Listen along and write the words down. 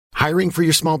Hiring for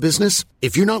your small business?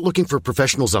 If you're not looking for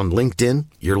professionals on LinkedIn,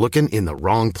 you're looking in the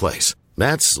wrong place.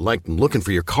 That's like looking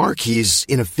for your car keys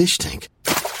in a fish tank.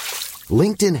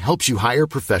 LinkedIn helps you hire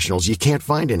professionals you can't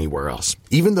find anywhere else,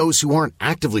 even those who aren't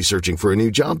actively searching for a new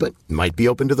job but might be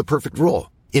open to the perfect role.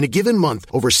 In a given month,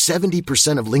 over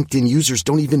 70% of LinkedIn users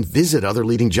don't even visit other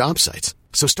leading job sites.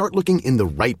 So start looking in the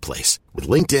right place. With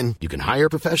LinkedIn, you can hire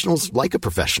professionals like a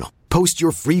professional. Post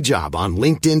your free job on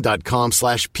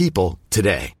linkedin.com/people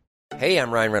today. Hey,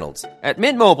 I'm Ryan Reynolds. At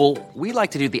Mint Mobile, we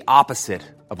like to do the opposite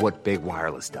of what Big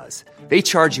Wireless does. They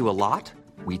charge you a lot,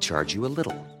 we charge you a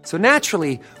little. So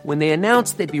naturally, when they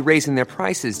announced they'd be raising their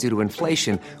prices due to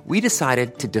inflation, we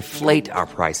decided to deflate our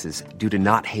prices due to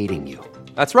not hating you.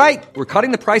 That's right. We're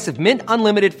cutting the price of Mint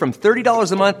Unlimited from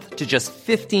 $30 a month to just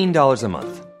 $15 a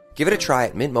month. Give it a try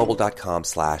at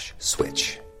mintmobile.com/switch.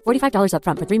 $45 up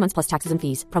front for 3 months plus taxes and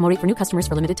fees. Promo rate for new customers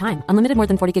for limited time. Unlimited more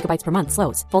than 40 gigabytes per month.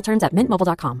 Slows full terms at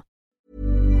mintmobile.com.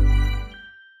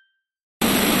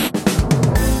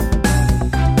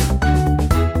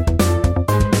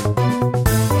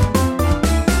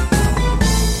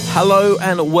 Hello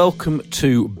and welcome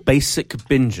to Basic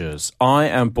Bingers. I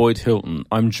am Boyd Hilton.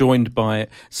 I'm joined by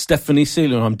Stephanie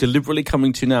Sealand. I'm deliberately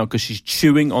coming to you now because she's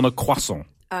chewing on a croissant.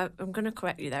 I'm going to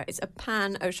correct you there. It's a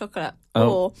pan au chocolat, Oh.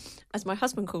 or, as my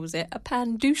husband calls it, a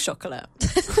pan du chocolat.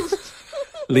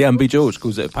 Leanne B. George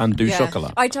calls it a pan du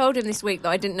chocolat. I told him this week that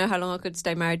I didn't know how long I could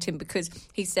stay married to him because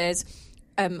he says,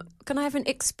 can I have an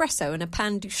espresso and a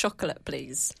pan du chocolat,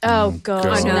 please? Oh, God.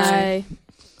 God. No.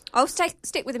 I'll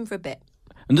stick with him for a bit.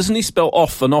 And doesn't he spell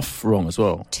off and off wrong as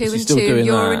well? Two Is he and still two, doing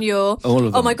you're that? and you're. All of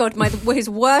them. Oh, my God. His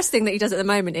worst thing that he does at the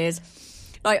moment is,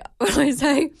 like, when I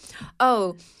say,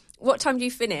 oh, what time do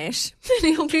you finish?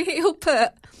 And he'll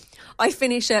put, I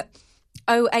finish at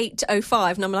 08 to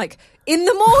 05. And I'm like, in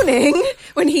the morning,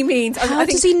 when he means, I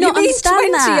think does he not you means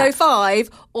understand that? 20:05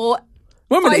 or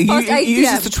Wait a minute, 8 he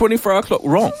uses the 24-hour clock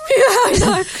wrong. Yeah, I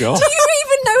know. God. Do you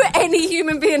even know any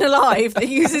human being alive that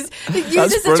uses the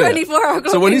brilliant. 24-hour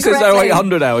clock? So when he says incorrectly?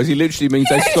 0800 hours, he literally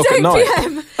means 8 o'clock at 8 night.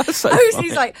 PM. That's so He's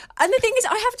funny. like, and the thing is,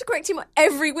 I have to correct him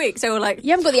every week. So we're like,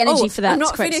 You haven't got the energy for that I'm to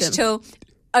not correct finished him. till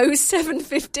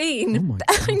 07:15.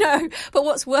 I know, but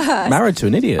what's worse? Married to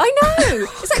an idiot. I know.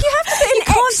 It's like you have to put in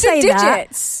can't extra say that.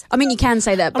 digits. I mean, you can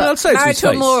say that, I mean, but I'd say it to Married his to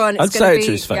a face. moron, it's I'd gonna say be- it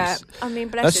to his face. yeah. I mean,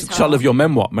 bless That's his the title heart. of your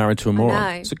memoir, Married to a Moron.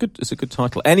 know. It's a good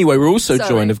title. Anyway, we're also Sorry.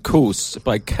 joined, of course,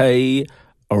 by Kay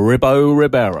Aribo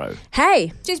Ribeiro.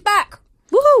 hey, She's back.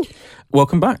 woohoo!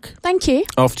 Welcome back. Thank you.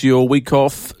 After your week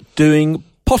off doing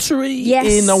pottery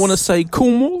Yes. in, I want to say,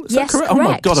 Cornwall. Is Yes, that correct? Oh my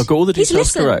correct. God, I've got all the He's details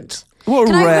listened. correct. What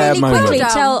a Can rare I really moment. quickly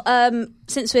Well tell,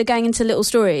 since we're going into little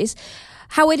stories,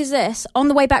 how weird is this? On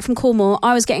the way back from Cornwall,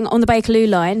 I was getting on the Bakerloo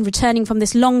line, returning from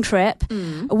this long trip,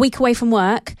 a week away from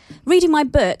work, reading my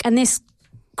book, and this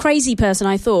crazy person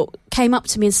I thought came up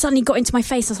to me and suddenly got into my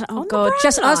face. I was like, oh On the God.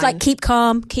 brown I was line? like, keep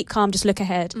calm, just look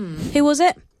ahead. Who was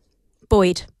it?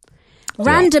 Boyd.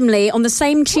 Randomly on the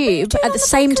same tube doing at on the the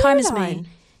same Bakerloo time as me. line?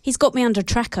 He's got me under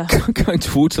tracker. Going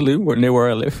to Waterloo, near where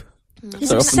I live. He's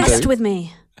So often obsessed do. with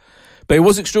me. But it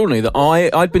was extraordinary that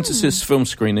I'd been to see this film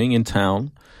screening in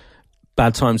town,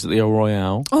 Bad Times at the El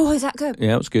Royale. Oh, is that good?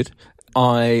 Yeah, it was good.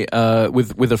 I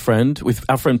with a friend, with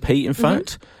our friend Pete, in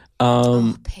fact,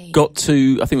 Pete. got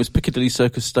to, I think it was Piccadilly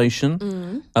Circus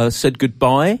Station, said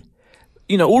goodbye.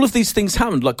 You know, all of these things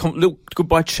happened, like little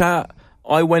goodbye chat.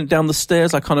 I went down the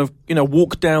stairs. I kind of,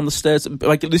 walked down the stairs.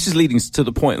 Like, this is leading to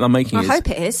the point that I'm making. I hope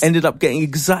it is. Ended up getting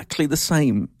exactly the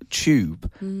same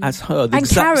tube as her, the And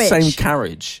exact carriage. same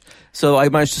carriage. So I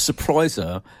managed to surprise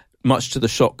her, much to the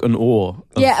shock and awe.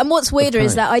 Of, Yeah, and what's weirder of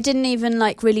is Kay. that I didn't even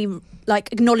really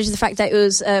acknowledge the fact that it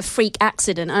was a freak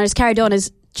accident. I just carried on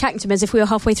as chatting to him as if we were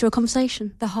halfway through a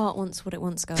conversation. The heart wants what it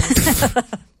wants, guys.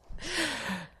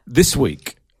 This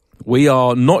week, we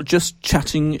are not just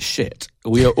chatting shit.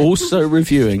 We are also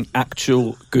reviewing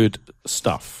actual good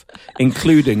stuff,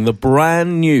 including the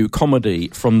brand new comedy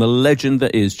from the legend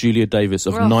that is Julia Davis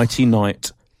of Nighty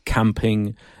Night,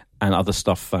 Camping, and other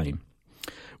stuff fame.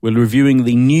 We're reviewing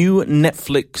the new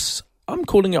Netflix, I'm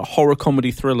calling it horror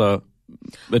comedy thriller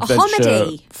adventure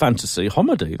homedy. fantasy.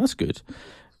 Homedy, that's good.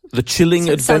 The Chilling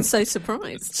Sounds Adventure. so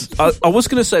surprised. I was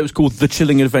going to say it was called The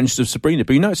Chilling Adventures of Sabrina,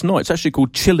 but it's not. It's actually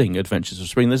called Chilling Adventures of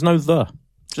Sabrina. There's no the.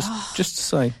 Just to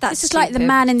say. That's This is like the stupid.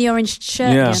 man in the orange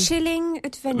shirt. Yeah. again. Chilling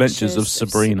Adventures of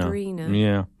Sabrina.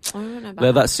 Yeah. I don't know about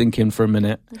Let that sink in for a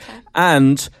minute.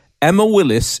 And Emma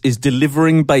Willis is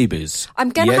delivering babies. I'm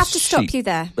going to Yes, have to stop she- you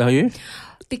there Are you?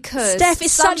 because Steph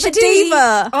is such a somebody-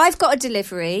 diva. I've got a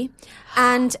delivery.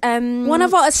 And One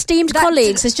of our esteemed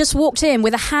colleagues has just walked in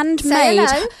with a say handmade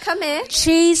hello. Come here.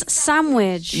 cheese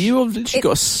sandwich. You have literally got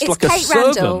a, It's like a Kate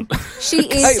servant. Randall. She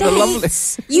Kate, is the lovely.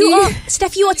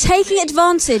 Steph, you are taking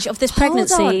advantage of this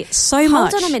pregnancy so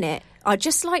much. Hold on a minute. I'd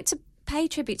just like to pay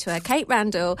tribute to her. Kate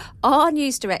Randall, our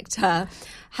news director,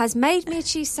 has made me a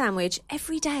cheese sandwich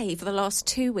every day for the last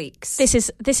 2 weeks. This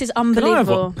is Can I have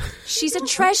unbelievable. one? She's a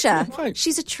treasure. Thanks.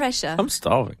 She's a treasure. I'm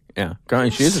starving. Yeah,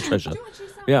 great. She is a treasure.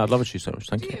 Yeah, I'd love a cheese sandwich.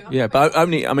 Thank you. Yeah, but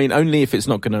only if it's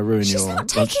not going to ruin She's your not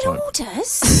taking lunchtime.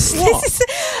 orders. What?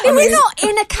 We're not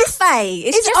in a cafe.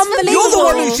 It's just unbelievable. You're the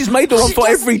one who she's made the one for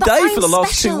Yes, every but day I'm for the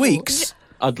last special. 2 weeks.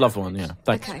 I'd love one. Yeah.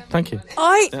 Okay. Thank you.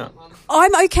 Yeah.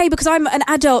 I'm okay because I'm an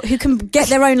adult who can get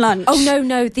their own lunch. Oh,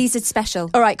 no, these are special.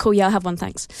 All right, cool. Yeah, I'll have one.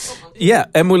 Thanks. Yeah,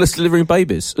 and Willis delivering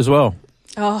babies as well.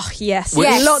 Oh, yes. Which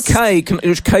Yes.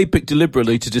 which Kay picked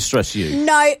deliberately to distress you.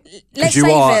 No, let's Because you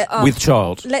save are it. with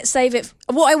child. Let's save it.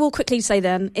 What I will quickly say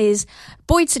then is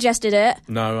Boyd suggested it.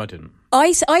 No, I didn't.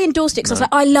 I endorsed it because I was like,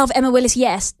 I love Emma Willis,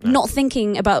 yes, not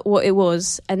thinking about what it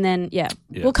was. And then,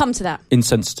 we'll come to that.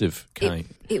 Insensitive, Kay.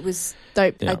 It was...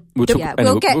 Yeah, we'll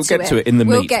get to it in the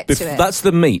We'll meat. get to it. That's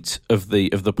the meat of the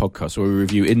podcast where we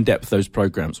review in depth those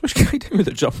programs. Which Kay did with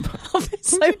a jumper?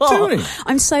 It's so What are you hot. doing?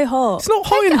 I'm so hot. It's not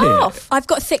hot in here. I've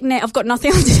got a thick knit. I've got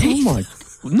nothing Oh underneath. my,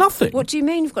 nothing. What do you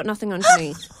mean you've got nothing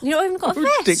underneath? You not even got a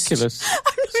vest? Ridiculous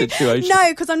situation. No,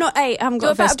 because I'm not 8. I haven't got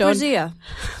What a vest about on. brassiere?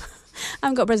 I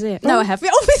haven't got brassiere. No, I have.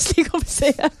 Obviously got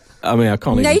brassiere. I mean, I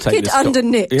can't even take Naked this.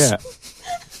 underknit. Yeah.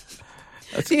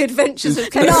 The Adventures of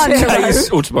Kate None.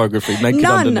 Kay's autobiography, Naked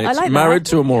None. Underneath. I like that. Married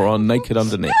to a Moron, Naked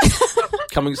Underneath.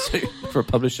 Coming soon for a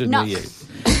publisher near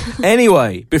Nuck. you.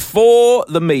 Anyway, before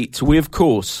the meet, we of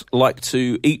course like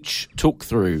to each talk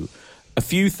through a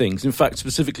few things, in fact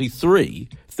specifically 3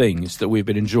 things that we've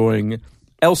been enjoying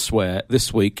elsewhere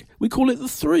this week. We call it the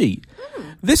 3.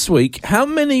 This week, how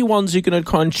many ones are you going to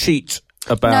try and cheat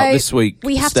about No, this week,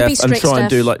 we have to Steph, be strict, and try and Steph.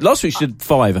 do like last week? She did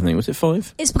 5, I think. Was it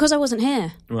 5? It's because I wasn't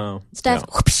here. Well, Steph. yeah.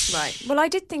 Whoosh. Right. Well, I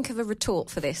did think of a retort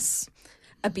for this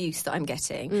abuse that I'm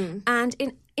getting. And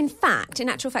in fact, in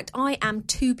actual fact, I am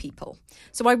 2 people.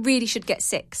 So I really should get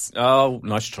 6. Oh,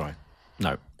 nice try.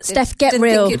 No. Steph, get Didn't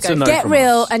real. think you'd go- It's a no Get from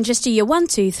real us. and just do your 1,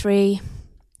 2, 3.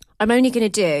 I'm only going to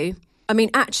do... I mean,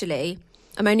 actually,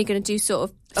 I'm only going to do sort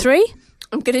of... 3?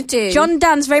 I'm going to do... John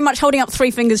Dan's very much holding up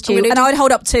 3 fingers to I'm you, gonna and do I'd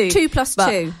hold up 2. 2 plus But-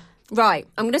 2. Right.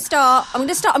 I'm just going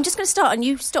to start, and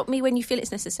you stop me when you feel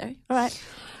it's necessary. All right.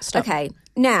 Stop. Okay.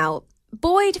 Now,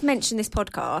 Boyd mentioned this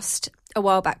podcast a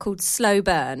while back called Slow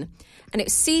Burn, and it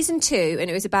was season 2, and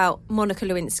it was about Monica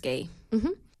Lewinsky.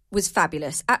 Was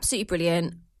fabulous, absolutely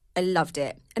brilliant. I loved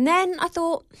it. And then I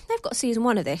thought, they've got season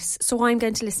 1 of this, so I'm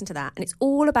going to listen to that. And it's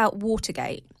all about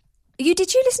Watergate.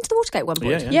 Did you listen to the Watergate one,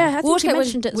 Boyd? Yeah. Yeah, I think Watergate you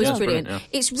mentioned it as was well. brilliant. Brilliant,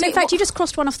 It's So really, in fact, you just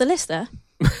crossed one off the list there.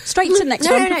 Straight to the next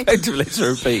No, one. no, no. Effectively to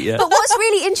repeat, yeah. But what's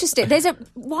really interesting,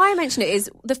 why I mention it is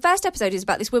the first episode is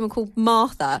about this woman called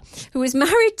Martha who was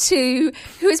married to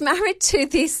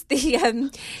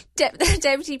the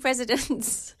deputy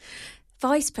president's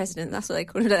vice president. That's what they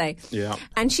call it, don't they? Yeah.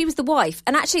 And she was the wife.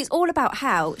 And actually, it's all about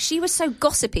how she was so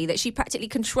gossipy that she practically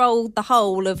controlled the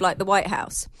whole of like the White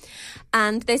House.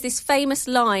 And there's this famous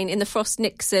line in the Frost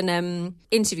Nixon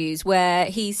interviews where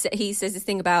he says this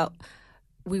thing about,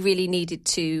 we really needed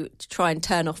to try and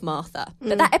turn off Martha.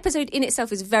 But that episode in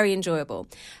itself is very enjoyable.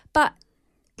 But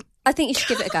I think you should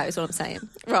give it a go, is what I'm saying.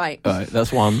 Right. All right,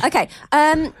 that's one. Okay.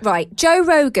 Right. Joe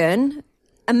Rogan,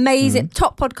 amazing,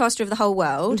 top podcaster of the whole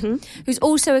world, who's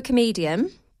also a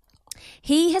comedian.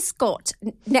 He has got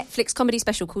a Netflix comedy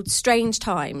special called Strange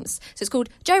Times. So it's called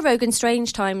Joe Rogan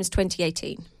Strange Times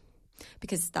 2018.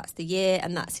 Because that's the year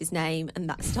and that's his name and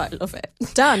that's the title of it.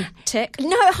 Done. Tick.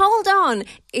 No, hold on.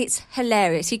 It's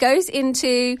hilarious. He's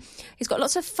got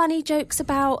lots of funny jokes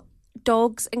about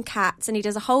dogs and cats, and he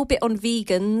does a whole bit on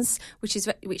vegans,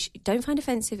 which don't find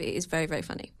offensive. It is very, very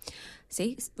funny.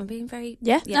 See, I'm being very...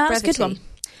 Yeah, no, that's a good brevity.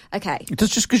 one. Okay.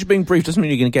 Just because you're being brief doesn't mean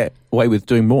you're going to get away with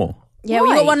doing more. Yeah, well,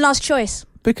 you Why? got one last choice.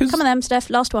 Because Come on then, Steph.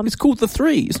 Last one. it's called the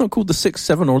 3. It's not called the 6,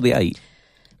 7 or the 8.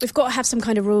 We've got to have some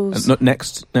kind of rules.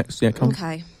 Next. Yeah, come on.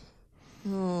 Okay.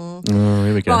 Oh,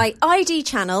 here we go. Right, ID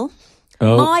channel.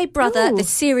 Oh. My brother, Ooh. the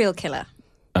serial killer.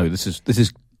 Oh, this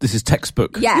is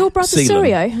textbook. Yeah. Your brother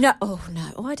Sealam. Surio?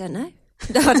 No, I don't know.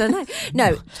 No, I don't know.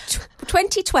 No,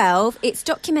 2012, it's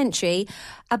documentary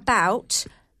about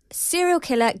serial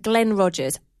killer Glenn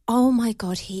Rogers. Oh my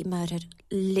God, he murdered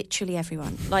literally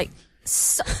everyone. Like,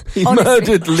 He honestly.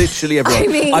 murdered literally everyone. I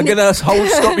mean- I'm going to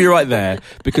stop you right there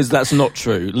because that's not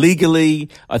true. Legally,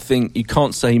 I think you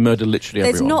can't say he murdered literally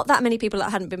There's everyone. not that many people that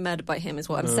hadn't been murdered by him, is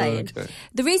what I'm saying. okay.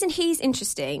 The reason he's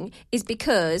interesting is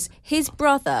because his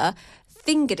brother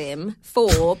fingered him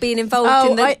for being involved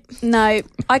in the...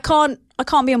 I can't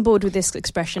be on board with this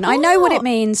expression. I know what it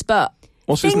means, but...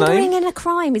 What's his Fingering name? in a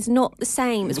crime is not the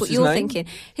same as What's what his you're name? thinking.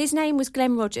 His name was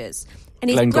Glenn Rogers. And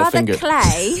his Glenn got brother fingered.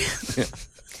 Clay... Yeah.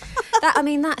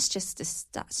 that's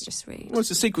just rude. Well,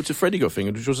 it's a sequel to Freddy Got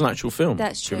Fingered, which was an actual film.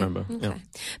 That's do true. you remember? Okay.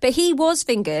 Yeah. But he was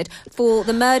fingered for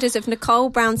the murders of Nicole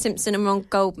Brown Simpson and Ron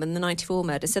Goldman, the 94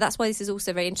 murders. So that's why this is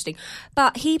also very interesting.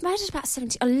 But he murdered about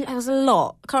 70. It was a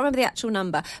lot. I can't remember the actual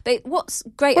number. But what's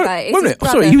great about it is Wait a his minute.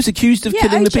 brother... Sorry, he was accused of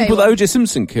killing the O.J. people that one. O.J.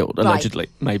 Simpson killed, allegedly.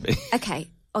 Maybe. Okay.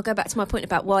 I'll go back to my point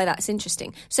about why that's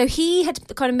interesting. So he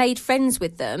had kind of made friends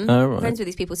with them, Oh, right. friends with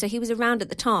these people. So he was around at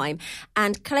the time.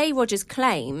 And Clay Rogers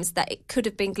claims that it could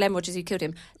have been Glenn Rogers who killed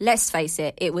him. Let's face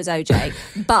it was OJ.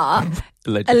 But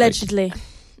Allegedly.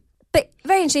 But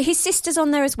very interesting. His sister's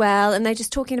on there as well, and they're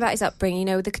just talking about his upbringing,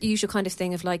 the usual kind of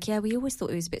thing of like, yeah, we always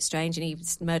thought he was a bit strange and he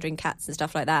was murdering cats and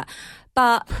stuff like that.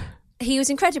 But he was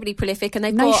incredibly prolific, and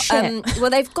they've No got shit.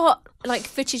 they've got like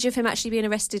footage of him actually being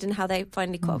arrested and how they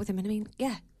finally caught up with him. And I mean,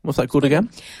 yeah. What's that called again?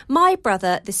 My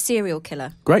Brother, the Serial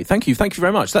Killer. Great, thank you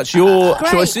very much. That's your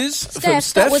Great. choices from Steph,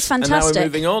 Steph. that was fantastic. And now we're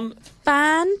moving on.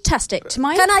 Fantastic. To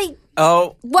my... Can I?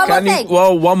 Oh, One more thing.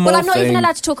 Well, one more Well, I'm not thing. even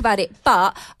allowed to talk about it,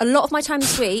 but a lot of my time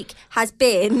this week has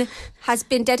been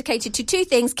dedicated to two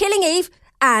things: Killing Eve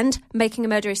and Making a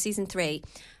Murderer season 3.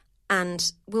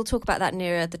 And we'll talk about that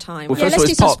nearer the time. Well, Yeah, first of all,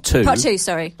 let's it's do part 2. Part 2,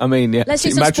 sorry. I mean, yeah, Let's do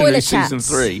some Imaginary spoiler season chats.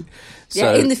 3. So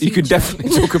Yeah, in the you could future.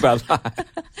 definitely talk about that.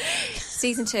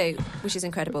 Season 2, which is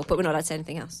incredible, but we're not allowed to say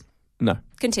anything else. No.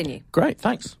 Continue. Great,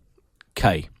 thanks.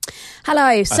 Kay. Hello.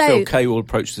 I So, feel Kay will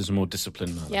approach this in a more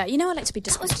disciplined manner. yeah, you know I like to be That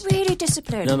disciplined. was really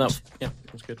disciplined. No, that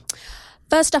was good.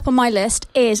 First up on my list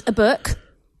is a book.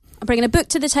 I'm bringing a book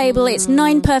to the table. It's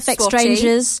Nine Perfect swatchy.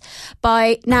 Strangers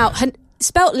by... Now,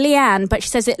 spelt Leanne, but she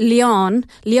says it Leon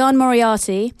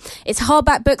Moriarty. It's a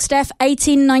hardback book, Steph,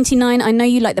 $18.99. I know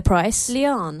you like the price.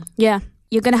 Leon. Yeah,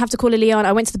 you're going to have to call her Leon.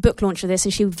 I went to the book launch of this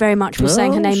and she very much was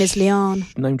saying her name is Leon.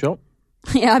 Name drop.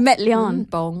 Yeah, I met Leon.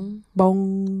 Bong.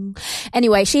 Bong.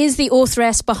 Anyway, she is the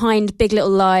authoress behind Big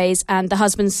Little Lies and The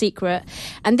Husband's Secret.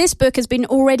 And this book has been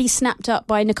already snapped up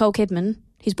by Nicole Kidman,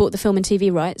 who's bought the film and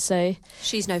TV rights, so...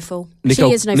 She's no fool.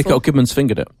 Nicole, is no Nicole fool. Kidman's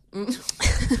fingered it.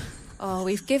 Oh,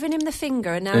 we've given him the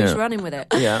finger and now he's Yeah. running with it.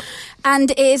 Yeah. And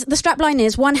it is, the strapline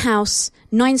is 1 house,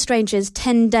 9 strangers,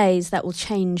 10 days that will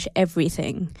change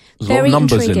everything. There's a lot of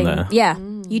numbers in intriguing. there. Yeah,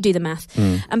 you do the math.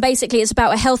 And basically it's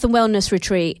about a health and wellness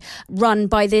retreat run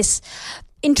by this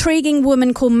intriguing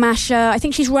woman called Masha. I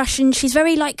think she's Russian. She's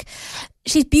very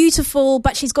she's beautiful,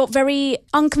 but she's got very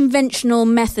unconventional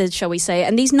methods, shall we say.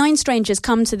 And these 9 strangers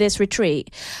come to this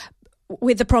retreat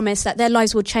with the promise that their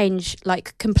lives will change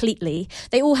completely.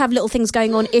 They all have little things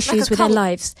going on, issues with their cult.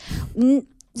 lives.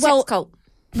 Sex cult.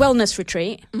 Wellness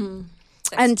retreat.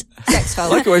 And Sex I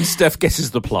cult. like it when Steph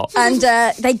guesses the plot. and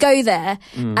they go there,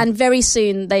 and very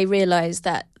soon they realise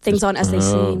that things aren't as they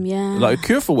seem. Yeah, Like A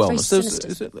Cure for Very Wellness. There's- sinister.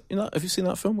 Is it, have you seen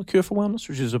that film, A Cure for Wellness,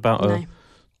 which is about No. a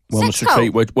wellness Sex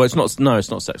retreat? Where it's not. No,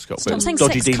 it's not sex cult. Stop But saying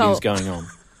dodgy sex dealings cult. going on.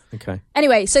 Okay.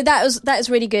 Anyway, so that is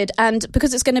really good, and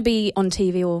because it's going to be on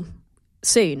TV or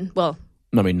soon, well,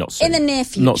 No, I mean, not soon. in the near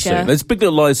future. Not soon. There's Big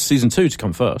Little Lies season 2 to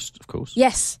come first, of course.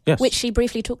 Yes, Yes. which she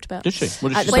briefly talked about. Did she? What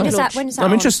did At she the say? When is book that? launch. When is that? I'm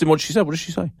on? interested in what she said. What did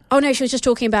she say? Oh no, she was just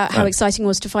talking about how Oh. exciting it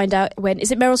was to find out when.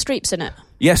 Is it Meryl Streep's in it?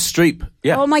 Yes, Streep.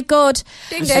 Yeah. Oh my god!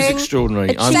 Ding This ding. is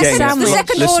extraordinary. A I'm cheese getting sandwich. it. The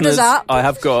second Listeners, order's up. I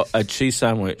have got a cheese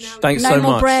sandwich. Thanks No so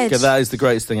more much. bread. Okay, that is the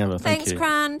greatest thing ever. Thank Thanks, you.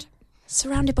 Crand.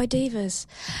 Surrounded by divas.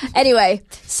 Anyway,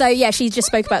 so yeah, she just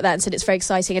spoke about that and said it's very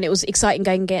exciting, and it was exciting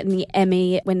going and getting the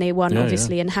Emmy when they won, Yeah,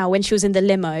 obviously, and how when she was in the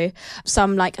limo,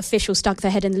 some official stuck their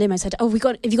head in the limo and said, "Oh, have you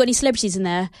got any celebrities in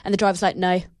there?" And the driver's like,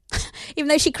 "No," even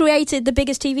though she created the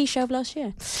biggest TV show of last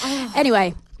year.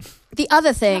 Anyway, the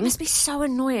other That thing, must be so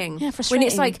annoying. Yeah, When frustrating.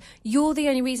 it's like, you're the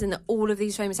only reason that all of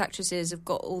these famous actresses have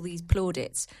got all these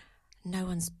plaudits. No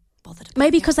one's bothered about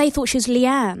maybe it. because they thought she was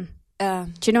Leanne. Do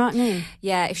you know what I mean?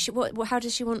 Yeah, if she, how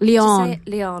does she want Leon. to say it?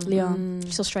 Leon. Leanne.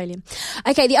 She's Australian.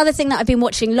 Okay, the other thing that I've been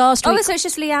watching last Oh, week, so it's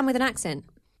just Leanne with an accent.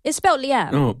 it's spelled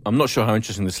Leanne. Oh, I'm not sure how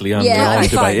interesting this Leanne Yeah, Leanne okay,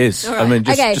 debate fine. is. All I right. mean,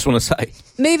 Okay. just want to say.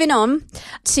 Moving on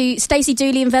to Stacey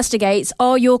Dooley investigates,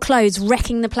 are your clothes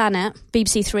wrecking the planet?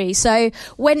 BBC Three. So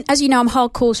as you know, I'm a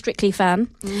hardcore Strictly fan,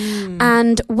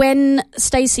 and when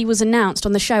Stacey was announced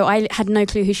on the show, I had no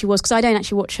clue who she was because I don't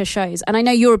actually watch her shows, and I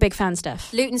know you're a big fan,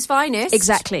 Steph. Luton's finest.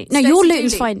 Exactly. No, Stacey you're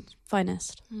Luton's Dooley.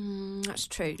 finest. That's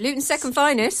true. Luton's second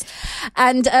finest.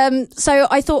 And so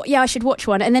I thought, yeah, I should watch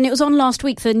one, and then it was on last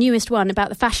week, the newest one about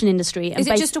the fashion industry. And Is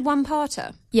it just a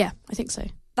one-parter? Yeah, I think so.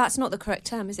 That's not the correct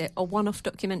term, is it? A one-off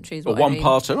documentary is But what I one mean.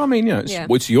 parter. I mean, Yeah.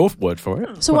 it's your word for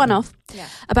it. So one off Yeah.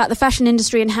 about the fashion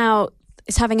industry and how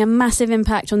It's having a massive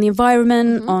impact on the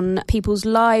environment, on people's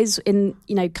lives in,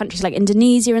 countries like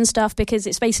Indonesia and stuff, because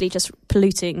it's basically just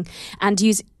polluting and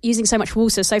using so much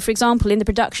water. So, for example, in the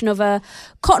production of a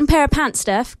cotton pair of pants,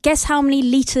 Steph, guess how many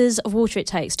litres of water it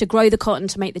takes to grow the cotton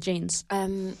to make the jeans?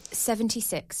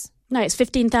 76. No, it's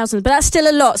 15,000, but that's still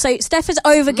a lot. So Steph has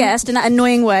overguessed in that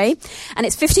annoying way, and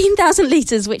it's 15,000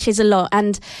 litres, which is a lot,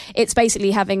 and it's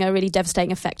basically having a really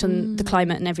devastating effect on the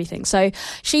climate and everything. So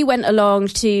she went along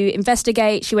to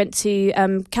investigate. She went to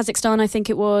Kazakhstan, I think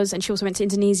it was, and she also went to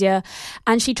Indonesia,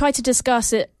 and she tried to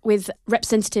discuss it with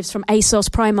representatives from ASOS,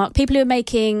 Primark, people who are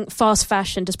making fast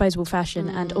fashion, disposable fashion,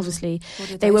 and obviously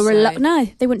they were no,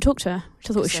 they wouldn't talk to her. Which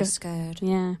I thought was scared.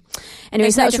 Yeah.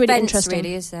 Anyways, that was really interesting.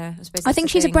 Really, is there? I think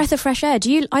she's a breath of fresh air.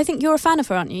 I think you're a fan of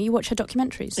her, aren't you? You watch her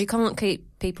documentaries. You can't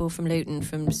keep people from Luton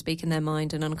from speaking their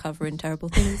mind and uncovering terrible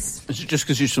things. Is it just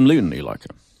because she's from Luton that you like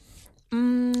her?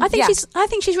 I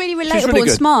think she's really relatable she's really and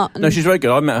good. smart. No, she's very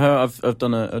good. I met her. I've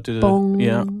done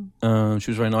Bong. she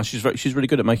was very nice. She's really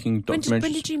good at making documentaries.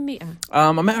 When did you meet her?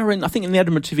 I met her in the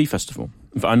Edinburgh TV Festival.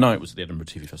 In fact, I know it was the Edinburgh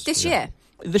TV Festival. This year?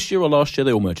 This year or last year,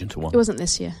 they all merged into one. It wasn't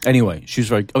this year. Anyway, she was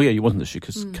very... Oh, yeah, you wasn't this year,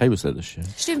 because Kay was there this year.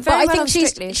 She's doing very well. I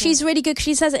think she's really good because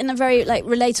she says it in a very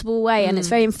relatable way, and it's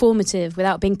very informative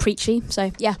without being preachy.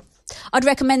 So, yeah. I'd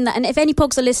recommend that. And if any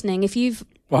pogs are listening, if you've...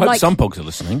 Well, I hope some pogs are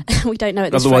listening. We don't know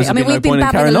at this Otherwise, rate. I mean, we've been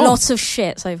no babbling a lot of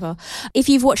shit so far. If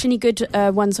you've watched any good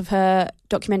ones of her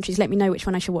documentaries, let me know which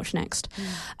one I should watch next.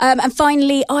 And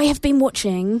finally, I have been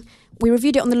watching... We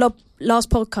reviewed it on the last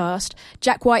podcast.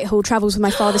 Jack Whitehall Travels with My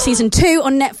Father, season 2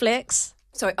 on Netflix.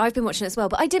 Sorry, I've been watching it as well,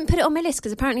 but I didn't put it on my list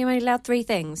because apparently I'm only allowed 3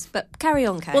 things. But carry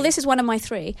on, Kay. Well, this is one of my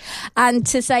 3. And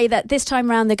to say that this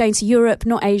time round they're going to Europe,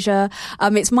 not Asia.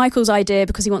 It's Michael's idea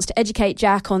because he wants to educate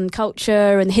Jack on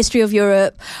culture and the history of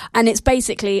Europe. And it's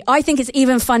basically, I think it's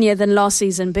even funnier than last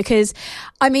season because,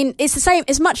 I mean, it's the same,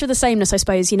 it's much of the sameness, I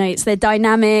suppose. It's their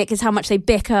dynamic, it's how much they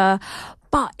bicker.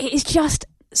 But it is just...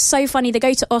 so funny. They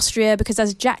go to Austria because,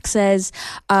 as Jack says,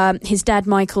 his dad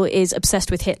Michael is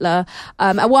obsessed with Hitler.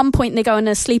 At one point they go on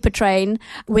a sleeper train,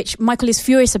 which Michael is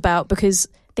furious about because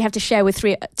they have to share with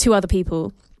 2 other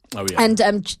people. Oh yeah.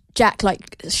 And Jack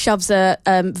shoves a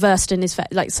wurst in his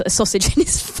a sausage in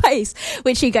his face,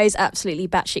 which he goes absolutely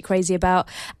batshit crazy about.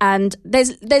 And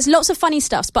there's lots of funny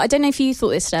stuff, but I don't know if you thought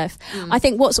this, Steph. I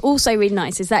think what's also really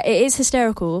nice is that it is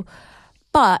hysterical,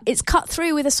 but it's cut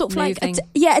through with a sort of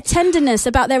a tenderness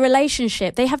about their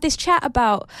relationship. They have this chat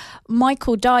about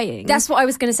Michael dying. That's what I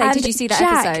was going to say. Did you see that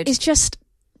Jack episode? It's just,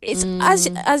 it's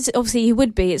as obviously he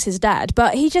would be. It's his dad,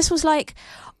 but he just was like,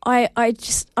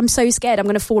 I'm so scared I'm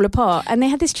going to fall apart. And they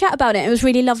had this chat about it. It was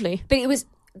really lovely. But it was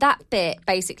that bit,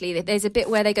 basically, there's a bit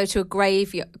where they go to a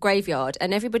graveyard,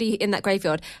 and everybody in that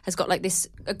graveyard has got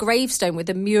a gravestone with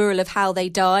a mural of how they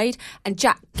died, and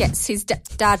Jack gets his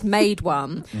dad made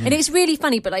one. And it's really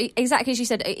funny, but exactly as you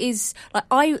said, it is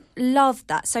I love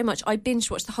that so much. I binge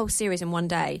watched the whole series in one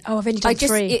day. Oh, I've only done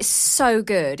 3. It's so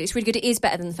good. It's really good. It is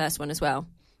better than the first one as well.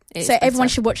 So everyone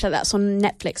should watch that. That's on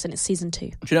Netflix and it's season 2.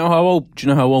 Do you know how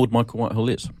old Michael Whitehall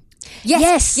is?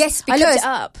 Yes. Because, I looked it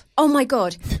up. Oh my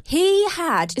God, he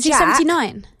had. Is Jack, he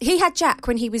 79? He had Jack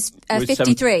when he was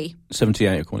 53.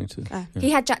 78, according to. Oh. He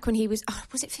had Jack when he was.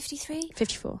 Was it 53?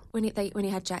 54. When he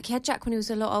had Jack, he had Jack when he was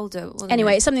a lot older.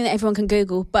 Anyway, it's something that everyone can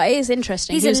Google, but it is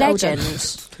interesting. He's a legend.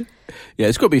 Yeah,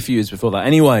 it's got to be a few years before that.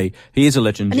 Anyway, he is a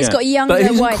legend. And he's got a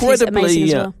younger wife who's amazing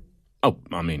as well. Oh,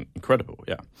 I mean, incredible,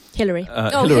 yeah. Hillary.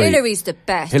 Hillary's the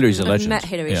best. Hillary's a legend. I've met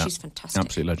Hillary, yeah. She's fantastic.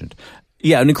 Absolute legend.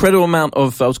 Yeah, an incredible amount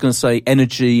of, I was going to say,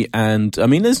 energy, and I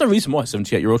mean, there's no reason why a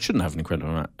 78-year-old shouldn't have an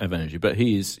incredible amount of energy, but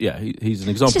he's an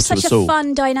example it's just to us such all. A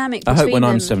fun dynamic between I hope when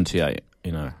them. I'm 78,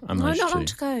 I'm not long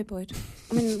to go, Boyd.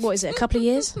 I mean, what is it, a couple of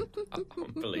years?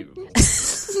 Unbelievable.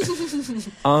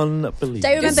 Unbelievable.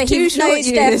 Don't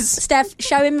remember, Steph,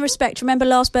 show him respect. Remember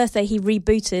last birthday, he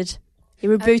rebooted. He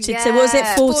rebooted, so what was it,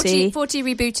 40? 40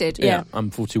 rebooted. Yeah,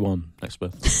 I'm 41 next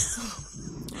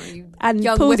birthday. And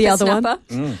Paul the other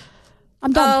one.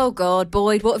 I'm done. Oh God,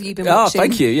 Boyd, what have you been watching?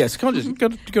 Thank you. Yes, can't just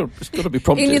it's got to be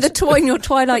prompted. In your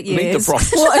twilight years. Need the prompt.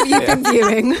 What have you been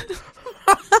viewing?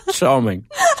 Charming.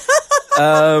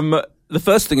 The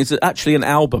first thing is actually an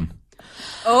album.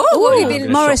 Oh, what have you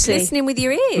been Morrissey listening with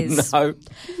your ears? No.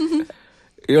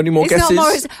 Any more it's guesses? Not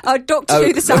Morrissey. Doctor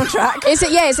Who, the soundtrack. Is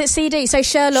it? Yeah, is it CD? So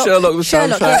Sherlock the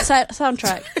soundtrack. Yeah,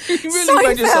 soundtrack.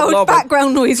 Really Seinfeld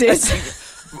background noises.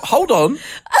 Hold on.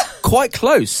 Quite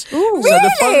close. Ooh, so really?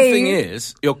 the fun thing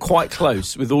is, you're quite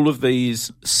close with all of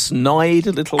these snide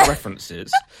little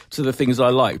references to the things I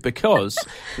like, because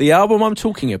the album I'm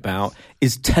talking about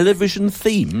is Television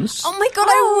Themes. Oh my God,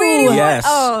 I really Yes,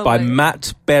 by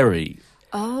Matt Berry.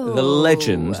 the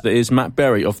legend that is Matt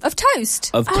Berry of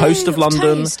Toast. Of Toast of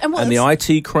London Toast. And and the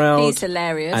IT crowd. He's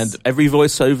hilarious. And every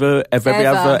voiceover, every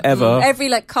advert ever. Every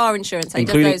like car insurance.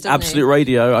 Including does those, Absolute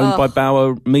Radio, owned by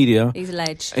Bauer Media. He's a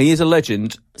legend. He is a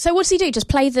legend. So what does he do? Just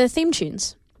play the theme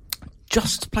tunes?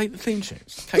 Just play the theme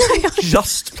tunes. Okay?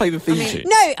 Just play the theme tunes.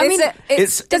 No, I mean,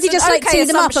 does he just like tee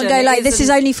them up and go like, "This is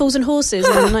only Fools and Horses"?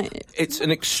 And, like, it's an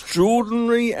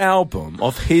extraordinary album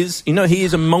of his. You know, he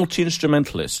is a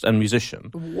multi-instrumentalist and musician.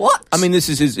 What? I mean, this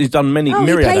is he's done many he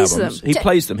myriad plays albums. them. He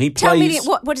plays them. He Tell plays. me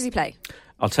what does he play?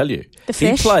 I'll tell you. The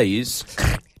Fish? He plays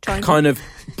kind of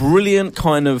brilliant,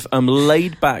 kind of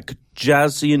laid-back,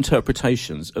 jazzy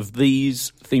interpretations of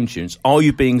these theme tunes. Are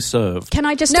You Being Served? can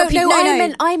I just stop you?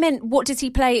 I meant what does he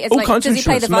play? As All like, kinds does of he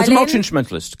play the instruments. He's a violin?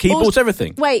 multi-instrumentalist. Keyboards,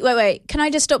 everything. Wait. Can I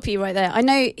just stop you right there? I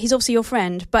know he's obviously your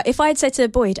friend, but if I had said to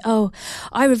Boyd, "Oh,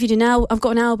 I reviewed I've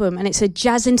got an album and it's a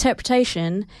jazz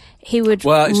interpretation," he would.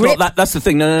 Well, it's rip, not that. That's the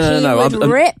thing. No. He would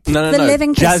rip the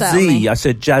living piss out of me. Jazzy. I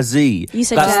said jazzy. You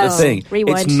said that's jazz. the thing.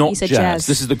 Rewind. It's not You said jazz. jazz.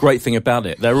 This is the great thing about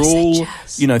it. They're all,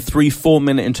 jazz. 3-4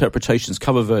 minute interpretations,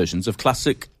 cover versions of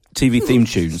classic TV theme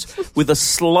tunes with a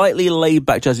slightly laid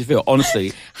back jazzy feel. Honestly,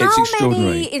 it's How extraordinary.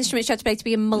 many instruments do you have to play to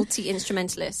be a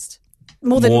multi-instrumentalist?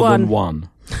 more than one. one.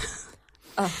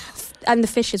 And The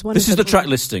Fish is one. This of is the them. track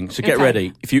listing, so get Okay.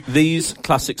 ready. These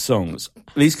classic songs,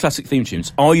 these classic theme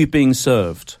tunes, Are You Being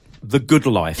Served? The Good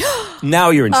Life.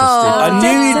 Now you're interested. I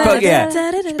knew you'd, but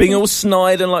yeah. Being all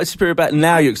snide and like superior back,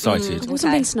 now you're excited.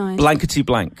 Wasn't being snide. Blankety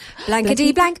blank.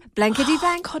 Blankety blank, blankety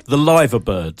blank. The Liver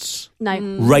Birds. No.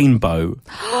 Rainbow.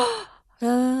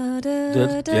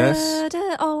 Yes.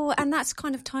 Oh, and that's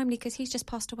kind of timely because he's just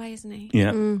passed away, isn't he?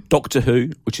 Yeah. Doctor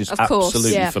Who, which is Of course.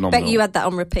 absolutely Yeah. phenomenal. Bet you had that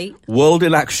on repeat. World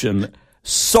in Action.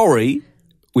 Sorry.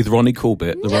 With Ronnie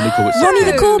Corbett. The Ronnie Corbett Ronnie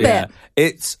section. the Corbett. Yeah.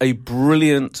 It's a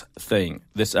brilliant thing,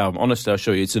 this album. Honestly, I'll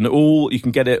show you. It's you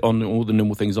can get it on all the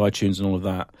normal things, iTunes and all of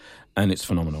that. And it's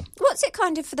phenomenal. What's it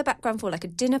kind of for the background for? Like a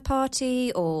dinner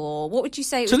party, or what would you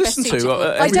say? It To was best listen to suited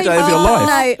for? every day of your life.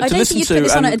 No, I To don't think listen you'd to put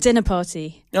this on and- at a dinner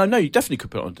party. No, you definitely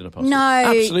could put it on a dinner party. No,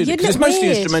 absolutely, you'd because it's look mostly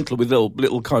weird. instrumental with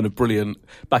little kind of brilliant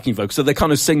backing vocals. So they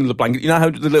kind of sing the blanket. You know how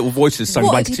the little voices sing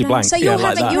blankety blank. So yeah, you're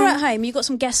like that. you're at home, you've got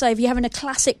some guests over, you're having a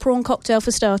classic prawn cocktail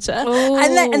for starter, Oh,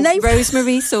 and they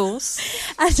rosemary sauce.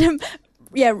 and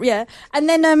yeah, and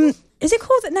then is it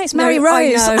called that? No, it's Mary No,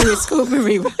 Rose. I know, it's called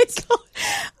Mary Rose.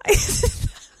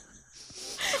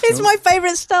 It's my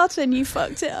favourite starter, and you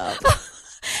fucked it up.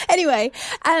 Anyway,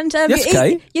 and Yes,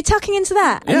 Kay. you're tucking into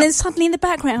that, Yeah. and then suddenly in the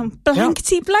background,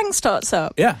 blankety blank starts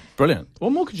up. Yeah, brilliant.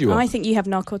 What more could you want? I think you have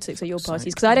narcotics at your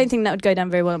parties because I don't think that would go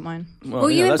down very well at mine. Will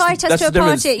you that's- invite us that's to a the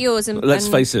difference. party at yours and let's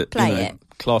and face it, play it?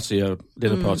 classier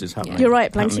dinner parties happening. You're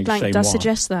right, blankety happening blank does chez moi.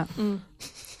 suggest that.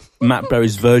 Matt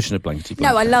Berry's version of blankety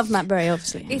blank. No, I love Matt Berry,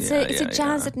 obviously. It's a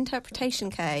jazz interpretation,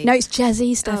 Kay. No, it's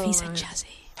jazzy stuff. Oh, he said right. jazzy.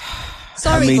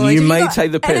 Sorry, I mean, Boyd, you have may got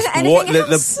take the piss, but anything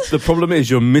else? the problem is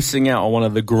you're missing out on one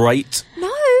of the great No,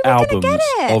 we're gonna albums get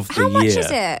it. of the How much year.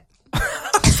 is it?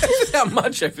 How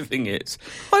much everything is.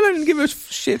 I don't give a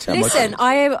shit how much. Listen,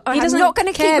 I'm doesn't not going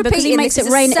to care keep because he repeating makes this it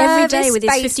is a rain every day with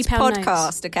his service-based £50 notes.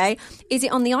 podcast. Okay, is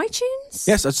it on the iTunes?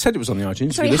 Yes, I said it was on the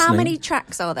iTunes. Sorry, if you're how listening. many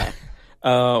tracks are there?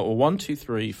 1, 2,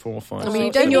 3, 4, 5. I mean,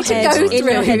 you six, don't seven, need to eight, go nine, through. 10, In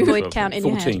your head, 11, Boyd, 12, count in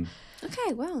your head. 14.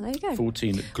 Okay, well, there you go.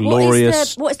 14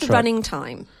 glorious. What is the track. running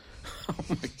time? Oh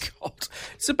my god,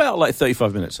 it's about like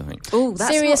 35 minutes, I think. Oh,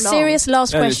 that's Serious, not long. serious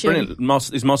last Yeah, it's question.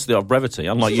 brilliant. He's mastered the art of brevity,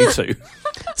 unlike you two.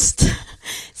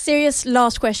 Serious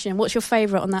last question. What's your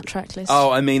favourite on that track list?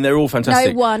 Oh, I mean, they're all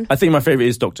fantastic. No, one. I think my favourite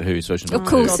is Doctor Who's version Of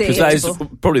course it because that is is.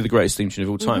 probably the greatest theme tune of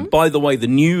all time. By the way, the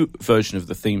new version of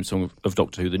the theme song of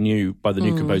Doctor Who, by the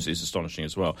new composer, is astonishing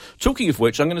as well. Talking of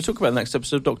which, I'm going to talk about the next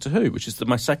episode of Doctor Who, which is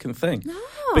my second thing.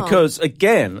 Because,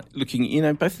 again, looking,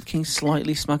 both looking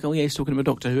slightly smug. Oh, yeah, he's talking about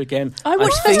Doctor Who again. I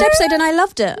watched the first episode and I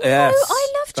loved it. Yes, Oh,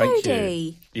 I love thank you.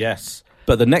 Jodie. Yes.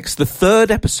 But the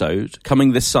third episode,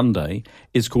 coming this Sunday,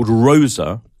 is called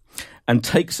Rosa and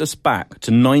takes us back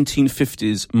to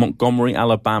 1950s Montgomery,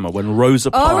 Alabama, when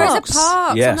Rosa Parks... Oh, Rosa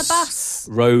Parks yes, on the bus.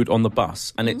 rode on the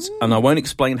bus. And and I won't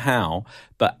explain how,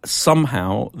 but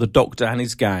somehow the Doctor and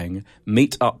his gang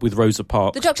meet up with Rosa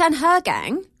Parks. The Doctor and her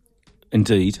gang.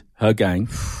 Indeed, her gang.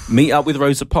 Meet up with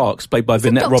Rosa Parks, played by The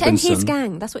Vinette Doctor and Robinson. his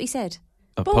gang. That's what he said.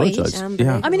 Apologise.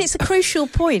 Yeah. I mean, it's a crucial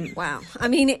point. Wow. I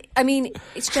mean, it's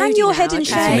Hang Jodie your now, head in okay?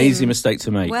 shame. It's an easy mistake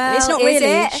to make. Well, It's not is really.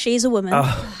 it? She's a woman.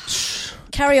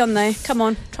 Carry on, though. Come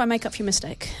on. Try and make up for your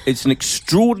mistake. It's an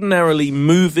extraordinarily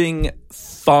moving,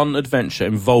 fun adventure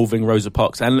involving Rosa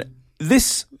Parks. And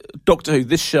this Doctor Who,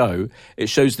 this show, it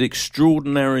shows the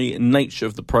extraordinary nature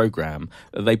of the programme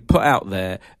that they put out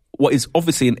there what is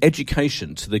obviously an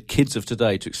education to the kids of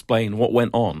today to explain what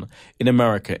went on in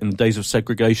America in the days of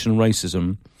segregation and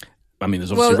racism. I mean,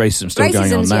 there's obviously racism still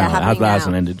going on now. It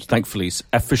hasn't ended. Thankfully,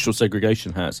 official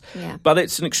segregation has. Yeah. But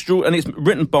it's and it's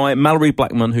written by Mallory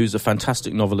Blackman, who's a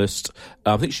fantastic novelist.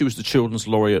 I think she was the Children's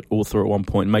Laureate author at one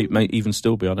point, may even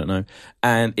still be, I don't know.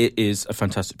 And it is a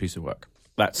fantastic piece of work.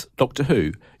 That's Doctor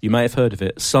Who. You may have heard of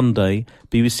it. Sunday,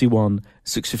 BBC One,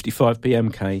 6:55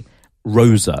 PMK.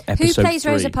 Rosa, episode 3. Who plays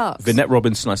Rosa Parks? Vinette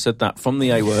Robinson. I said that from the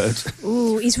A word.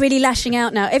 Ooh, he's really lashing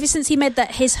out now. Ever since he made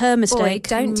that her mistake. Boy,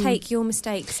 don't take your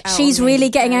mistakes out. She's on me, really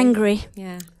getting angry.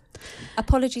 Yeah.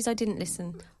 Apologies, I didn't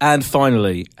listen. And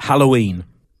finally, Halloween.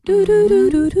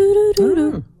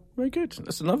 Oh, very good.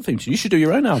 That's another theme tune. You should do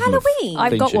your own album. Halloween?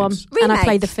 I've got one, and I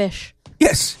play the fish.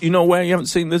 Yes, you know where you haven't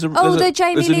seen. There's a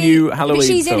Jamie there's a Lee. new Halloween.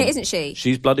 She's film. in it, isn't she?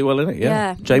 She's bloody well in it. Yeah.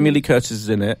 Yeah. Jamie Lee Curtis is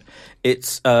in it.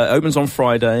 It's opens on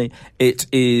Friday. It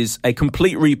is a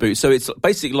complete reboot. So it's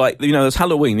basically like, there's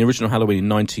Halloween, the original Halloween in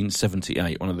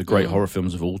 1978, one of the great horror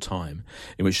films of all time,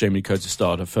 in which Jamie Lee Curtis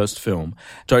starred, her first film,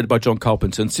 directed by John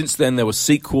Carpenter. And since then, there were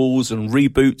sequels and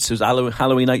reboots. There's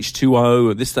Halloween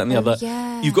H2O, this, that, and the other.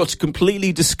 Yeah. You've got to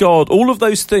completely discard all of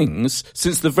those things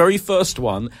since the very first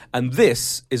one. And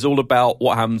this is all about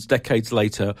what happens decades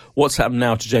later, what's happened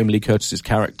now to Jamie Lee Curtis's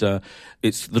character.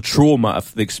 It's the trauma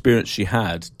of the experience she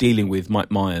had dealing with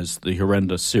Mike Myers, the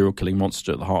horrendous serial-killing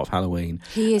monster at the heart of Halloween.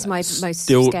 He is my most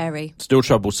scary. Still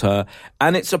troubles her.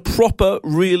 And it's a proper,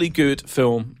 really good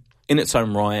film in its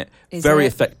own right. Very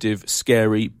effective,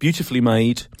 scary, beautifully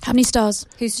made. How many stars?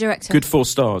 Who's the director? Good 4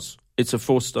 stars. It's a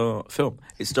 4-star film.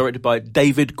 It's directed by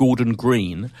David Gordon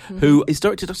Green, who is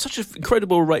directed such an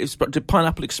incredible rate. He's directed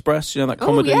Pineapple Express, that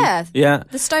comedy. Oh, yeah. Yeah.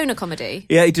 The stoner comedy.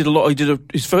 Yeah, he did a lot.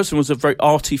 His first one was a very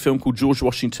arty film called George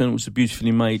Washington. It was a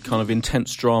beautifully made kind of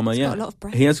intense drama. Got a lot of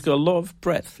breadth. He has got a lot of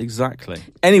breadth, exactly.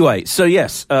 Anyway, so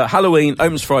yes, Halloween,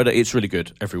 opens Friday. It's really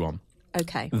good, everyone.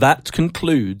 Okay. That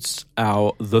concludes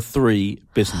our The Three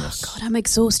business. God, I'm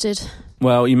exhausted.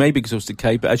 Well, you may be exhausted,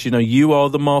 Kate, but as you know, you are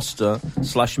the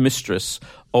master/mistress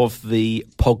of the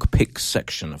Pog Picks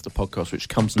section of the podcast, which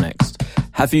comes next.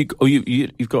 Have you?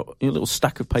 You've got your little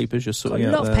stack of papers. You're sorting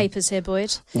out A lot there. of papers here,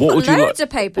 Boyd. What would you Loads of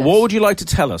papers. What would you like to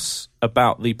tell us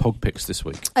about the Pog Picks this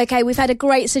week? Okay, we've had a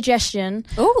great suggestion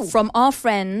from our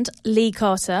friend Lee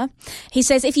Carter. He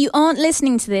says, if you aren't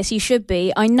listening to this, you should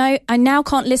be. I now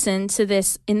can't listen to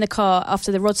this in the car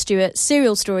after the Rod Stewart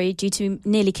serial story due to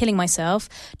nearly killing myself.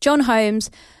 John Holmes,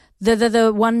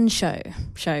 the One Show.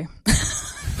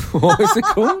 What is it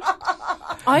called?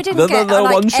 I didn't get the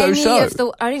like One Show any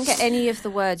show. I didn't get any of the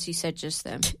words you said just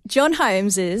then. John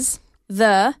Holmes is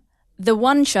the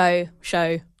One Show.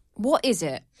 What is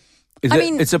it?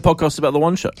 It's a podcast about the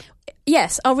One Show.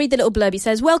 Yes, I'll read the little blurb. He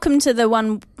says, "Welcome to the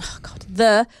One." Oh God,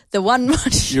 the One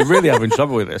Show. You're really having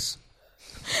trouble with this.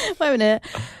 Wait a minute.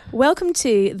 Welcome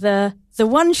to the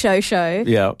One Show.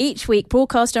 Yeah. Each week,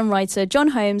 broadcaster and writer John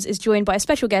Holmes is joined by a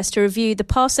special guest to review the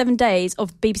past 7 days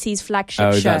of BBC's flagship show.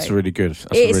 Oh, that's really good.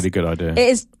 That's a really good idea. It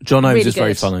is. John Holmes really is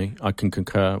very good. funny. I can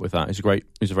concur with that. He's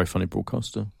a very funny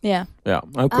broadcaster. Yeah. Yeah.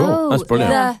 Oh, cool. That's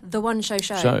brilliant. The One Show.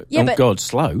 Yeah, but- God,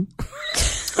 slow.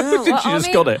 Did you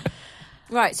just got it?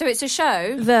 Right, so it's a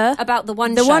show about the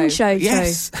One The Show. One Show.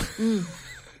 Yes.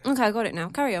 Okay, I got it now.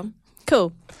 Carry on.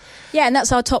 Cool. Yeah, and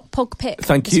that's our top Pog pick.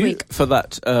 Thank this you week. for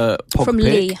that Pog From pick.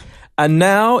 Lee. And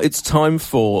now it's time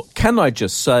for, can I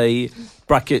just say,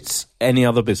 brackets, any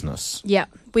other business? Yeah,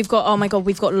 we've got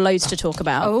loads to talk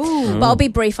about. Oh. But I'll be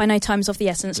brief. I know time's of the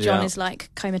essence. John is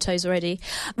like comatose already.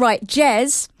 Right,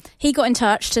 Jez, he got in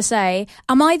touch to say,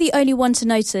 am I the only one to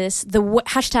notice the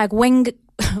hashtag Wenger...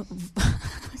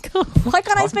 God, why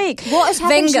can't I speak? What has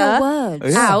happened to your Wenger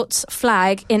words? out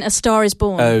flag in A Star Is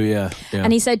Born. Oh, yeah.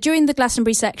 And he said, during the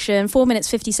Glastonbury section, 4 minutes,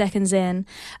 50 seconds in,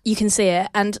 you can see it.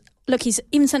 And look, he's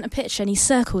even sent a picture and he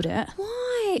circled it.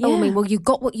 Why? Yeah. Oh, I mean, well, you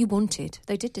got what you wanted.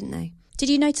 They did, didn't they? Did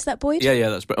you notice that, Boyd? Yeah,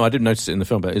 that's brilliant. I didn't notice it in the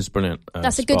film, but it's brilliant.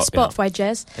 That's a good spot for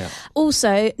Jez. Yeah.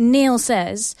 Also, Neil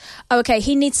says,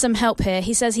 he needs some help here.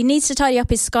 He says he needs to tidy up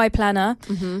his Sky Planner.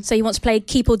 So he wants to play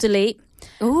Keep or Delete.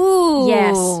 Ooh.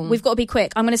 Yes, we've got to be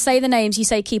quick. I'm going to say the names. You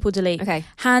say Keep or Delete. Okay.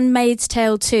 Handmaid's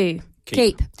Tale 2.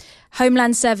 Keep.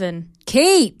 Homeland 7.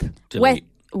 Keep. Delete.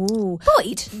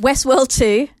 Boyd. Westworld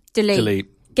 2. Delete.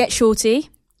 Get Shorty.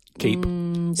 Keep.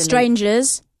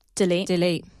 Strangers.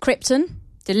 Delete. Krypton.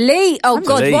 Delete. Oh,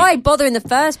 God, Delete. why bother in the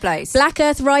first place? Black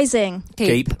Earth Rising.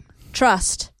 Keep.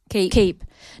 Trust. Keep.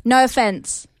 No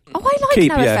Offense. Oh, I like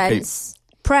Keep, No yeah, Offense.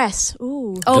 Press.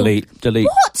 Ooh. Delete.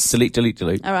 What? Delete.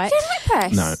 All right. You don't like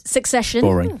Press? No. Succession.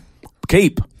 Boring.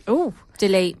 Keep. Ooh.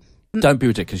 Delete. Don't be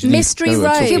ridiculous. Mystery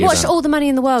Road. If you About. watched All the Money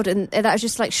in the World and that was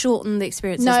just like shorten the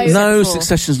experience. No,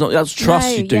 Succession's not. That's Trust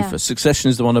No, you do yeah. for. Succession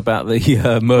is the one about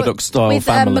the Murdoch-style with,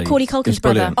 family. Macaulay Culkin's It's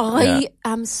brilliant. brother. I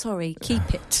am sorry. Keep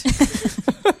it.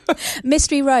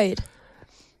 Mystery Road.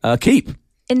 Keep.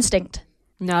 Instinct.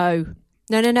 No.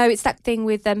 It's that thing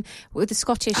with the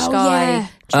Scottish guy. Yeah.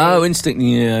 Oh, Instinct.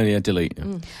 Yeah, delete.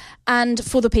 And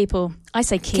For the People. I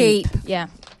say keep. Yeah.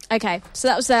 Okay, so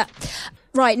that was that.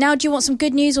 Right, now do you want some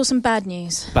good news or some bad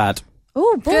news? Bad.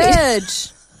 Oh, boy. Good.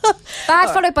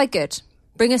 Bad followed by good.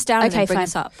 Bring us down and then bring fine.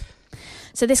 us up.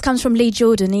 So this comes from Lee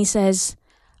Jordan. He says,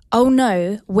 "Oh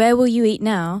no, where will you eat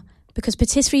now? Because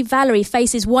Patisserie Valerie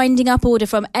faces winding up order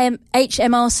from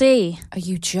HMRC." Are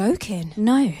you joking?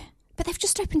 No. But they've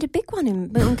just opened a big one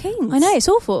in Milton Keynes. I know, it's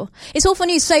awful. It's awful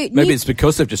news. So Maybe it's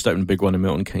because they've just opened a big one in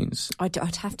Milton Keynes. I'd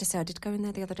have to say, I did go in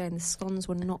there the other day and the scones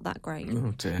were not that great.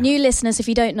 Oh dear. New listeners, if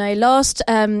you don't know,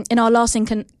 in our last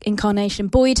incarnation,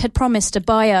 Boyd had promised to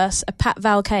buy us a Pat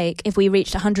Val cake if we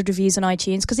reached 100 reviews on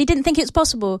iTunes because he didn't think it was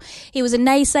possible. He was a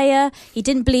naysayer. He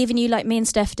didn't believe in you like me and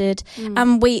Steph did.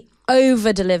 And we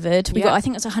over-delivered. We got, I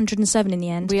think it was 107 in the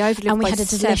end. We over-delivered and we by had a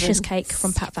delicious 7. cake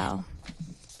from Pat Val.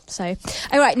 So,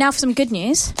 all right, now for some good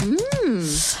news.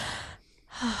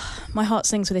 My heart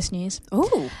sings with this news.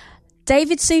 Oh.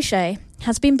 David Suchet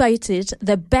has been voted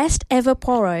the best ever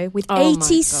Poirot with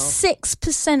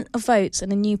 86% of votes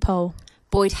in a new poll.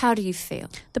 Boyd, how do you feel?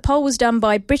 The poll was done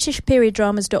by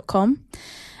BritishPeriodDramas.com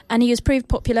and he was proved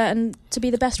popular and to be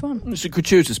the best one. It's a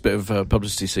gratuitous bit of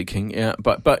publicity seeking, yeah.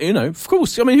 But you know, of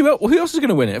course, I mean, who else is going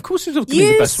to win it? Of course, he's going to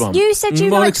be the best one. You said you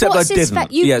well, liked except what's I his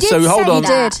didn't. You did so hold say on.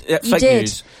 that. Yeah, You fake did.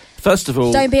 news. First of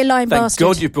all, Don't be a lying thank bastard.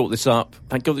 God you brought this up.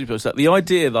 Thank God you brought this up. The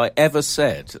idea that I ever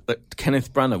said that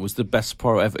Kenneth Branagh was the best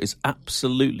Poirot ever is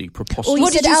absolutely preposterous. Or you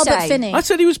What said did you Albert say? Finney. I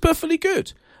said he was perfectly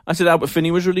good. I said Albert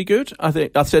Finney was really good. I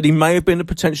said he may have been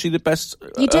potentially the best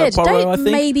You did. Poirot, Don't I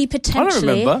think. maybe I potentially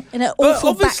don't remember. in an But awful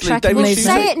obviously backtracking David movement.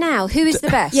 Suchet- Say it now. Who is the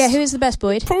best? Yeah, who is the best,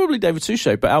 Boyd? Probably David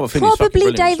Suchet, but Albert Finney's fucking Probably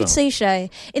brilliant David as well. Suchet.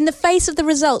 In the face of the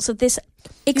results of this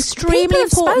extremely people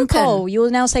have important spoken. poll,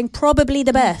 you're now saying probably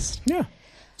the best. Yeah,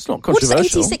 it's not What does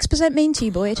controversial. 86% mean to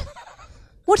you, Boyd?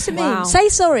 What does it mean? Wow. Say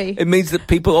sorry. It means that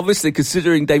people, obviously,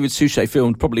 considering David Suchet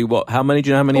filmed probably how many? Do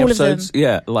you know how many All of them. episodes?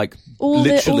 Yeah, like All the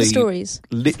literally stories.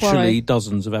 literally Poirot.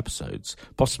 dozens of episodes,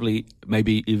 possibly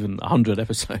maybe even 100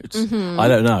 episodes. Mm-hmm. I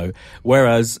don't know.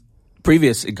 Whereas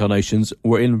previous incarnations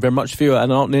were in very much fewer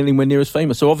and aren't anywhere near as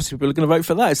famous. So obviously people are going to vote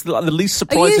for that. It's like the least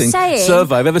surprising saying-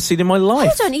 survey I've ever seen in my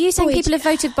life. Hold on. Are you saying Boyd. people have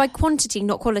voted by quantity,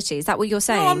 not quality? Is that what you're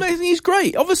saying? No, I mean, he's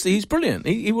great. Obviously, he's brilliant.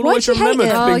 He will Why always do you hate remember him?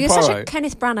 as Oh, being you're Poirot. such a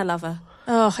Kenneth Branagh lover.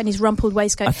 Oh, and his rumpled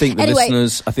waistcoat. I think the Anyway,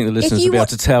 listeners will you be able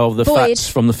to tell the Boyd, facts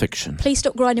from the fiction. Please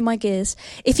stop grinding my gears.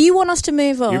 If you want us to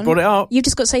move on, You brought it up. you've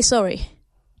just got to say sorry.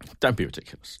 Don't be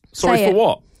ridiculous. Sorry Say for it.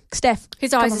 what? Steph.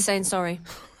 His come eyes on. are saying sorry.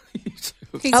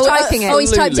 He's Oh, typing it. Oh,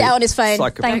 he's typed it Absolutely. out on his phone.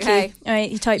 Psychopath. Thank Okay. you. All right,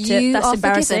 he typed You it. That's are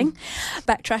embarrassing.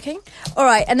 Backtracking. All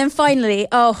right, and then finally,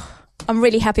 I'm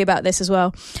really happy about this as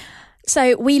well.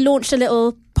 So we launched a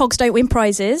little Pogs Don't Win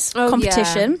Prizes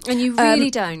competition. Yeah. And you really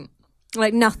don't.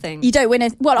 Like nothing. You don't win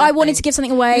it. Well, I Nothing. wanted to give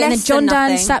something away, and then Less John than Dan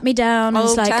nothing. sat me down and Oh,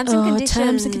 was like, terms and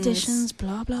terms and conditions. conditions,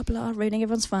 blah, blah, blah, ruining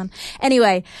everyone's fun.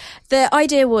 Anyway, the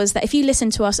idea was that if you listen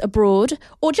to us abroad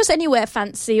or just anywhere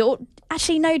fancy, or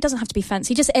actually, no, it doesn't have to be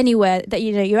fancy, just anywhere that,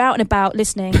 you know, you're out and about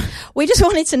listening. We just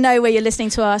wanted to know where you're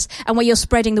listening to us and where you're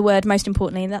spreading the word, most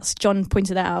importantly. And that's, John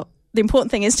pointed that out. The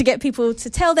important thing is to get people to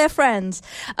tell their friends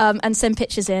and send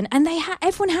pictures in. And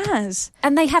everyone has.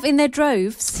 And they have in their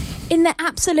droves. In the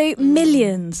absolute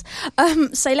millions.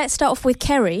 So let's start off with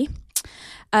Kerry.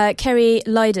 Kerry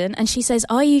Leiden. And she says,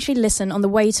 I usually listen on the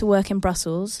way to work in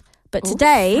Brussels. But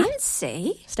today,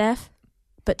 Fancy. Steph,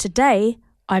 but today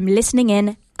I'm listening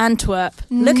in Antwerp.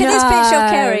 Look at this picture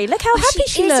of Kerry. Look how happy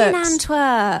she is looks. in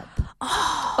Antwerp.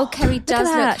 Oh, Kerry Look does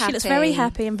at that. look happy. She looks very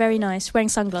happy and very nice, wearing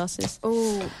sunglasses.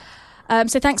 Oh,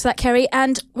 So thanks for that, Kerry.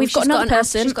 And we've got she's another an Apple-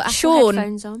 person, She's got Apple Sean.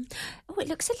 headphones on. Oh, it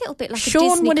looks a little bit like a Sean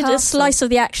Disney wanted castle. a slice of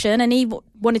the action, and he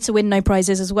wanted to win no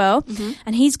prizes as well. Mm-hmm.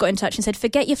 And he's got in touch and said,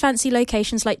 forget your fancy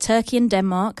locations like Turkey and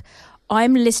Denmark.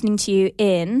 I'm listening to you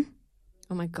in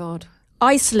Oh my God.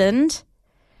 Iceland.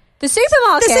 The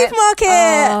supermarket. The supermarket.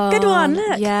 Oh, Good one.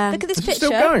 Look. yeah. Look at this Is it picture.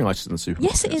 still going, Iceland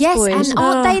Supermarket? Yes, it is. Yes, boys. and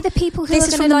aren't they the people who This are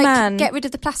is going from to the man. get rid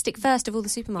of the plastic first of all the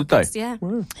supermarkets? Did they? Yeah.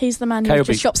 Wow. He's the man Kay who will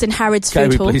just be- shops in Harrods Kay will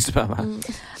Food be Hall. pleased about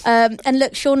that. And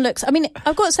look, Sean looks, I mean,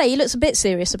 I've got to say, he looks a bit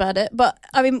serious about it, but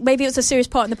I mean, maybe it was a serious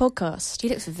part in the podcast. He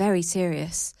looks very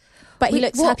serious. But he Wait,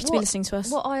 looks happy to be listening to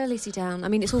us. What aisle is he down? I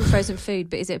mean, it's all frozen food,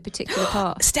 but is it a particular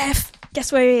part? Steph,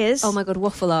 Guess where he is? Oh my God,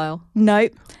 Waffle Isle. No,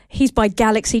 he's by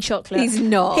Galaxy Chocolate. He's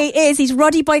not. He is. He's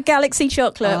Roddy by Galaxy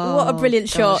Chocolate. Oh, what a brilliant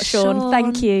shot, gosh. Sean.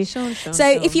 Thank you. Sean. So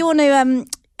if you want to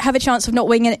have a chance of not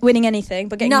winning anything,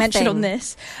 but getting mentioned on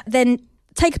this, then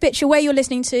take a picture where you're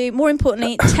listening to. More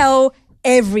importantly, tell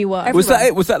everyone. Was that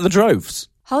it? Was that the Droves?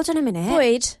 Hold on a minute.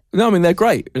 Boyd. No, I mean they're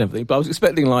great and everything, but I was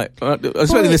expecting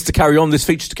this to carry on, this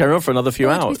feature to carry on for another few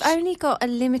Boyd, hours. We've only got a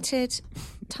limited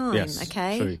time, Yes,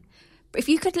 okay? true. But if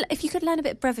you could learn a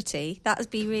bit of brevity, that would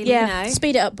be really, Yeah,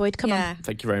 speed it up, Boyd. Come on.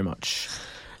 Thank you very much.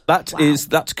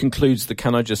 That concludes the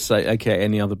Can I Just Say, aka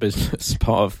Any Other Business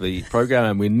part of the programme,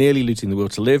 and we're nearly losing the will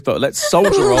to live, but let's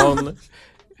soldier on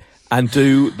and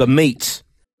do the meat.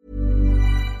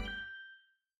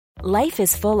 Life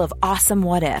is full of awesome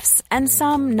what-ifs, and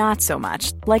some not so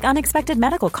much, like unexpected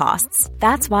medical costs.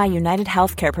 That's why United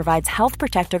Healthcare provides Health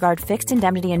Protector Guard fixed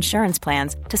indemnity insurance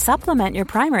plans to supplement your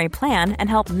primary plan and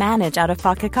help manage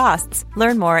out-of-pocket costs.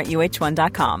 Learn more at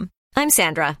uh1.com. I'm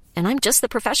Sandra, and I'm just the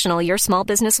professional your small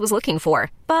business was looking for.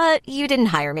 But you didn't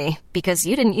hire me because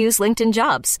you didn't use LinkedIn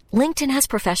Jobs. LinkedIn has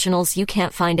professionals you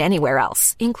can't find anywhere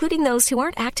else, including those who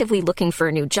aren't actively looking for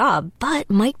a new job, but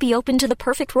might be open to the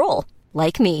perfect role,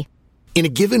 like me. In a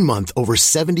given month, over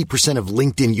 70% of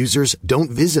LinkedIn users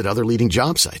don't visit other leading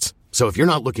job sites. So if you're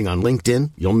not looking on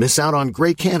LinkedIn, you'll miss out on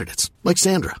great candidates like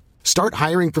Sandra. Start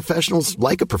hiring professionals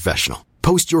like a professional.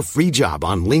 Post your free job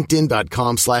on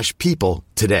linkedin.com/people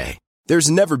today.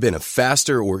 There's never been a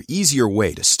faster or easier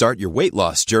way to start your weight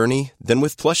loss journey than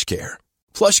with PlushCare.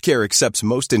 PlushCare accepts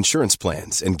most insurance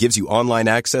plans and gives you online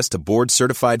access to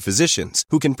board-certified physicians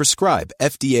who can prescribe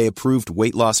FDA-approved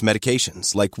weight loss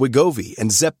medications like Wegovy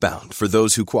and Zepbound for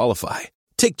those who qualify.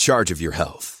 Take charge of your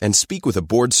health and speak with a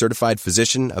board-certified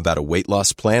physician about a weight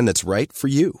loss plan that's right for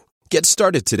you. Get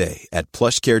started today at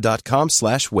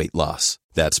plushcare.com/weight loss.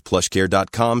 That's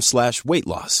plushcare.com/weight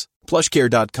loss.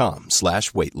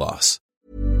 plushcare.com/weight loss.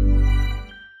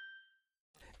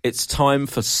 It's time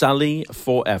for Sally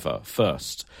Forever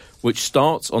first, which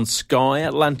starts on Sky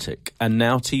Atlantic and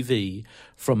Now TV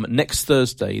from next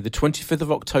Thursday, the 25th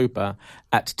of October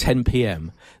at 10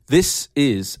 p.m. This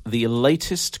is the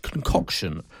latest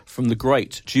concoction from the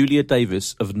great Julia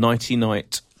Davis of Nighty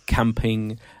Night,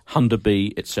 Camping,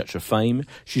 Hunderby, etc. fame.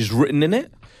 She's written in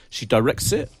it, she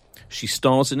directs it, she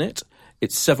stars in it.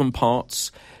 It's 7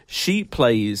 parts. She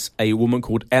plays a woman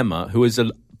called Emma, who is a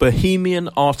bohemian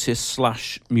artist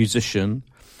 / musician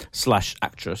 /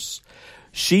 actress.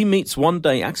 She meets one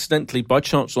day, accidentally, by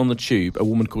chance on the tube, a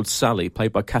woman called Sally,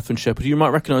 played by Catherine Shepherd. You might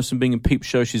recognise from being in Peep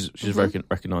Show. She's a very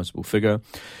recognisable figure.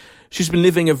 She's been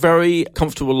living a very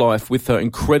comfortable life with her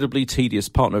incredibly tedious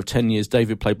partner of 10 years,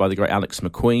 David, played by the great Alex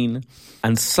McQueen.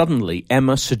 And suddenly,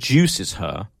 Emma seduces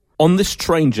her on this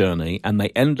train journey, and they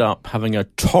end up having a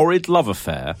torrid love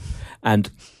affair,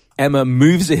 and Emma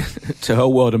moves into her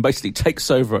world and basically takes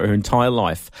over her entire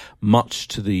life, much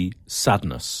to the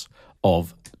sadness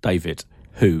of David,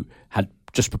 who had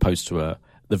just proposed to her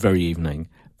the very evening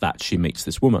that she meets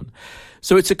this woman.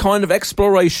 So it's a kind of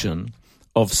exploration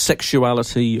of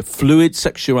sexuality, fluid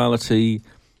sexuality,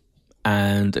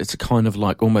 and it's a kind of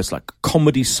like almost like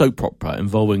comedy soap opera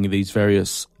involving these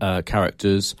various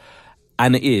characters.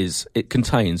 And it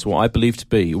contains what I believe to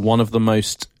be one of the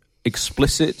most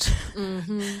explicit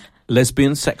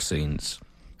lesbian sex scenes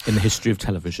in the history of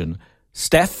television.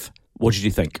 Steph, what did you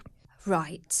think?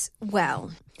 Right.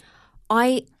 Well,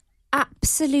 I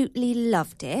absolutely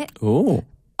loved it. Oh.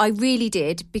 I really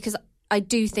did, because I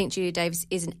do think Julia Davis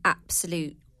is an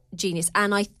absolute genius.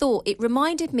 And I thought it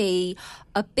reminded me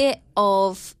a bit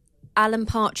of Alan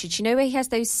Partridge. You know where he has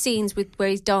those scenes where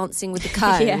he's dancing with the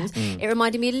cones? Yeah. It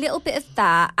reminded me a little bit of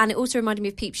that. And it also reminded me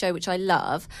of Peep Show, which I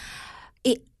love.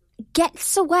 It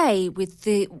gets away with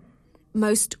the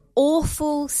most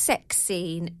awful sex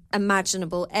scene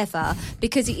imaginable ever,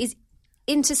 because it is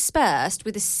interspersed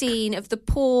with a scene of the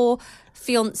poor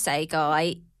fiancé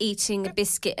guy eating a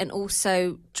biscuit and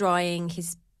also drying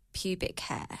his pubic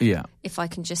hair. Yeah. If I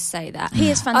can just say that.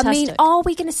 He is fantastic. I mean, are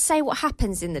we going to say what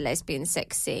happens in the lesbian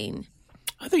sex scene?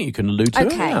 I think you can allude to it.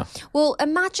 Okay. Yeah. Well,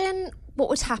 imagine what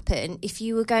would happen if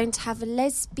you were going to have a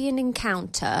lesbian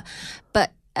encounter,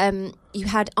 but you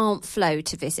had Aunt Flo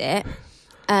to visit.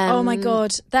 Oh my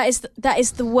God, that is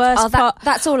the worst part.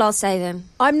 That's all I'll say then.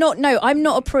 I'm not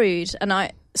a prude, and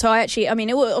I mean,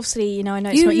 it will, obviously, I know it's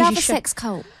not You love usually a sex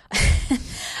cult.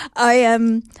 I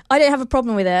don't have a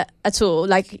problem with it at all.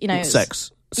 Like,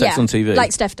 Sex. sex on TV.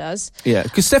 Like Steph does. Yeah,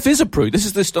 because Steph is a prude. This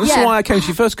is why I came to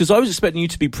you first, because I was expecting you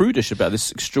to be prudish about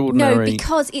this extraordinary... No,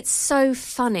 because it's so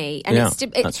funny. And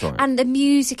that's right. And the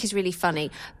music is really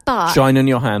funny. But Shine in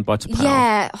Your Hand by T'Pau.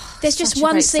 Yeah. There's just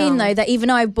one scene, though, that even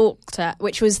I balked at,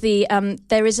 which was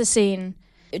there is a scene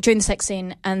during the sex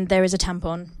scene and there is a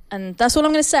tampon. And that's all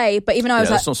I'm going to say, but even I was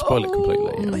let's not spoil it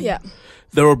completely. Yeah.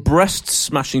 There are breasts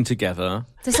smashing together.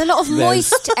 There's a lot of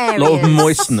moist areas. A lot of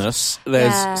moistness.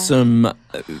 There's some.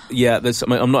 There's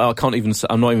some. I'm not even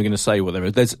going to say what there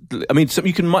is. There's. I mean,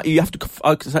 you have to.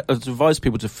 I advise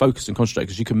people to focus and concentrate,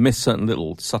 because you can miss certain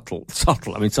little subtle.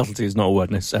 I mean, subtlety is not a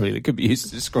word necessarily that could be used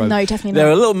to describe. No, definitely not.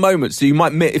 There are little moments that you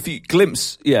might miss if you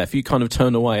glimpse. Yeah, if you kind of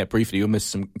turn away it briefly, you'll miss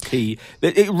some key.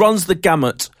 It runs the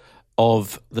gamut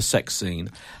of the sex scene,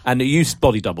 and it used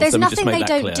body doubles. There's Let me nothing just make they that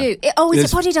don't clear. do.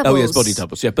 It's a body doubles. Oh, yes, body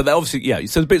doubles. Yeah, but they're obviously,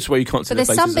 so the bits where you can't see But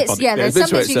the there's faces. some bits, there's some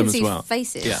bits you can see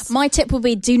faces. Yeah. My tip will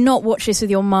be: do not watch this with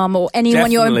your mum or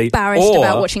anyone you're embarrassed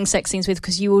about watching sex scenes with,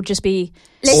 because you will just be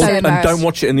so embarrassed. And don't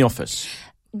watch it in the office.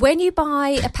 When you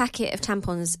buy a packet of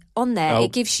tampons, on there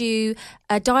it gives you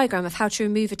a diagram of how to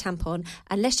remove a tampon,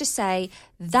 and let's just say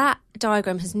that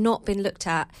diagram has not been looked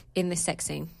at in this sex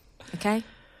scene. Okay?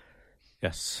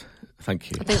 Yes.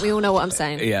 Thank you. I think we all know what I'm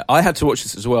saying. Yeah, I had to watch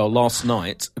this as well last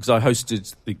night, because I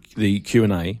hosted the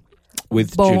Q&A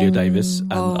with Julia Davis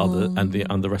and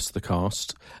the rest of the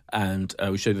cast, and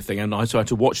we showed the thing, and I had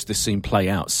to watch this scene play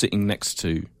out, sitting next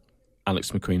to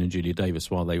Alex McQueen and Julia Davis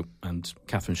and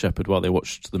Catherine Shepherd while they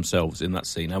watched themselves in that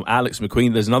scene. Now, Alex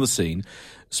McQueen, there's another scene,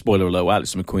 spoiler alert, where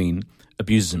Alex McQueen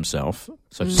abuses himself,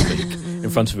 so to speak,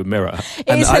 in front of a mirror.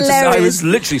 And I was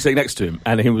literally sitting next to him,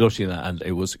 and he was watching that, and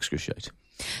it was excruciating.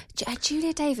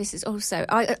 Julia Davis is also...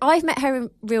 I've met her in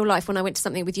real life when I went to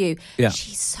something with you. Yeah.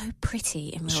 She's so pretty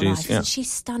in real life. Yeah. And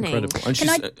she's stunning. Incredible. And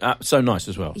she's so nice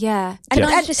as well. Yeah. And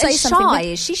I just say something. Shy.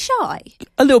 Is she shy?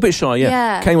 A little bit shy,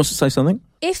 yeah. Kane wants to say something?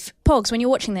 If, Pogs, when you're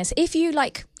watching this, if you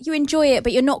enjoy it,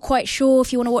 but you're not quite sure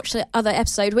if you want to watch the other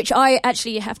episode, which I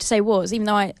actually have to say even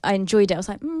though I enjoyed it, I was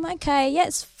like, okay, yeah,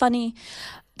 it's funny.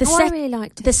 I really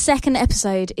liked it. The second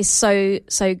episode is so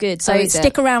good. So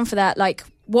stick around for that.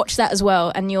 Watch that as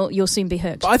well, and you'll soon be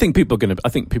hooked. But I think people are going to. I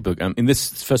think people in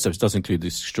this first episode does include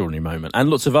this extraordinary moment and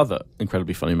lots of other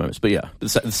incredibly funny moments. But yeah,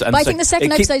 but I think the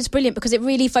second episode is brilliant because it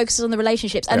really focuses on the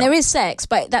relationships, and there is sex,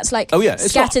 but that's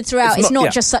scattered throughout. It's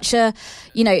not just such a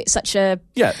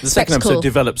The second episode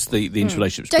develops the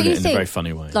interrelationships brilliant in a very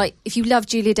funny way. Like if you love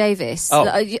Julia Davis,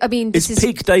 I mean, it's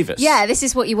peak Davis. Yeah, this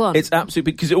is what you want. It's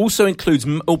absolutely, because it also includes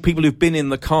all people who've been in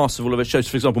the cast of all of her shows.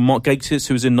 For example, Mark Gatiss,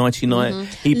 who was in 90 Night,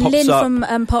 he pops Lynn up from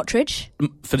Partridge.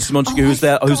 Felicity Montague,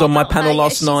 who's on my panel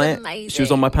last night. She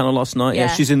was on my panel last night. Yeah,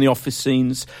 she's in the office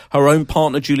scenes. Her own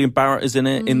partner, Julian Barrett, is in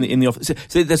it in the office.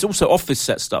 So there's also office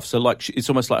set stuff. So it's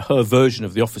almost like her version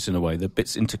of The Office in a way. The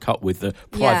bits intercut with the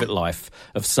private life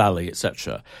of Sally,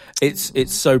 etc. It's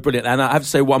so brilliant. And I have to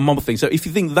say one more thing. So if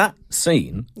you think that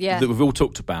scene that we've all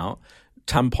talked about,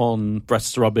 tampon,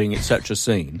 breast rubbing, etc.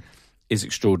 scene, is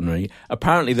extraordinary.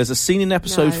 Apparently, there's a scene in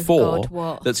episode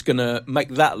 4 that's going to make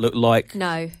that look like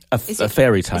a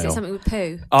fairy tale. Is it something with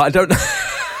poo? I don't know.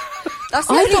 That's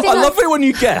the only thing I love it when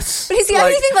you guess. But it's the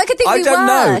only thing I could think I don't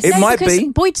know. It might be.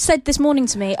 Boyd said this morning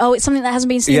to me, it's something that hasn't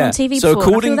been seen on TV so before.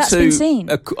 According that's to, been seen.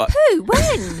 Poo?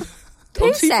 When? Poo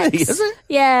on TV, sex? is it?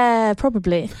 Yeah,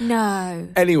 probably. No.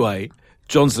 Anyway,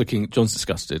 John's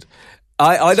disgusted.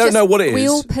 I don't know what it is. We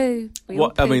all poo.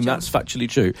 That's factually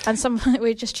true. And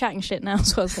we're just chatting shit now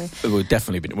as well. So. We're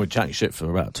chatting shit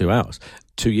for about 2 hours.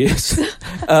 2 years.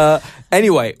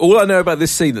 Anyway, all I know about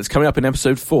this scene that's coming up in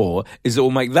episode 4 is it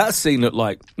will make that scene look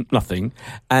like nothing.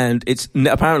 And it's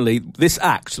apparently this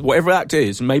act, whatever act it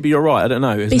is, maybe you're right, I don't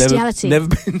know. It's never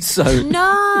been so.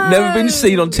 No. Never been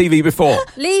seen on TV before.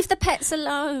 Leave the pets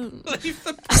alone.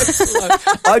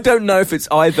 I don't know if it's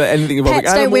either anything involving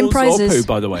pets don't win animals prizes. or poo,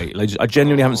 by the way. I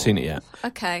genuinely haven't seen it yet.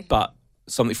 Okay. But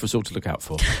something for us all to look out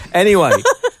for. Anyway,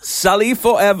 Sally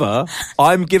Forever,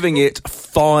 I'm giving it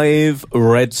 5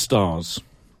 red stars.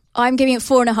 I'm giving it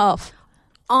 4.5.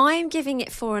 I'm giving it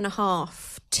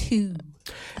 4.5. 2.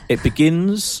 It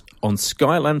begins on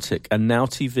Sky Atlantic and Now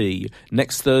TV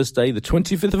next Thursday, the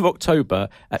 25th of October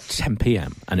at 10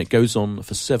 p.m. And it goes on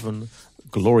for 7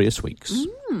 glorious weeks.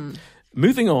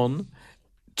 Moving on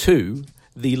to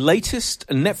the latest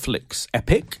Netflix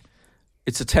epic.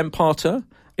 It's a 10-parter.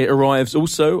 It arrives on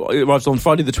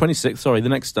Friday the 26th, the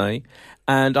next day.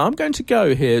 And I'm going to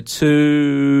go here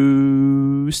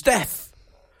to Steph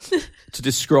to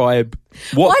describe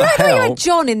what the hell... Why you had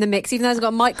John in the mix, even though he's got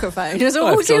a microphone? It was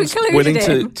all too John's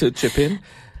willing to chip in.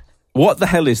 What the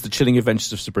hell is The Chilling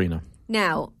Adventures of Sabrina?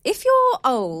 Now, if you're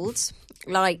old,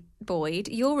 like Boyd,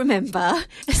 you'll remember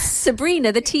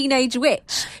Sabrina the Teenage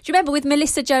Witch. Do you remember with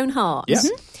Melissa Joan Hart? Yeah.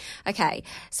 Okay,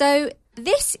 so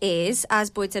this is, as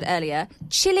Boyd said earlier,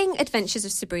 Chilling Adventures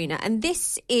of Sabrina, and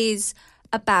this is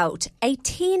about a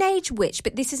teenage witch,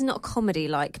 but this is not a comedy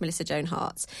like Melissa Joan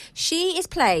Hart's. She is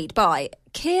played by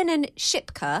Kiernan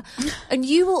Shipka, and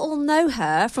you will all know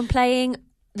her from playing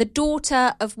the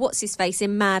daughter of what's-his-face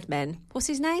in Mad Men. What's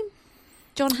his name?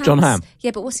 John Hamm. John Hamm.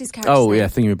 Yeah, but what's his character's Oh, name? yeah,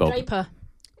 Thingamabob. Draper.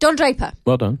 Don Draper.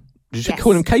 Well done. Did you Yes.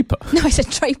 call him Caper? No, I said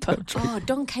Draper. Oh,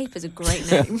 Don Caper's a great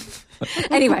name.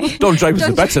 Anyway. Don Draper's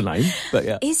a better name, but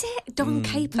yeah. Is it Don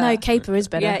Caper? No, Caper is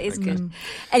better. Yeah, it is good.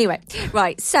 Anyway,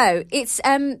 right. So it's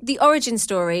the origin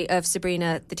story of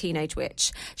Sabrina the Teenage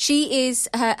Witch. She is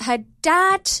her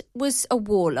dad was a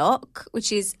warlock,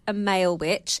 which is a male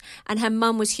witch, and her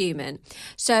mum was human.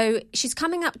 So she's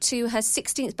coming up to her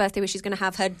 16th birthday, where she's going to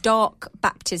have her dark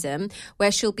baptism,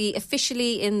 where she'll be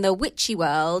officially in the witchy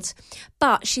world.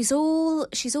 But she's all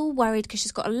worried because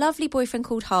she's got a lovely boyfriend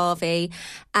called Harvey,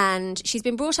 and she's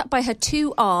been brought up by her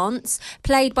two aunts,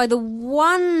 played by the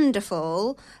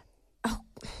wonderful.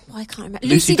 I can't remember.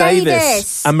 Lucy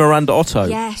Davis and Miranda Otto.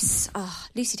 Yes. Oh,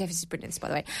 Lucy Davis is brilliant, by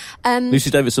the way.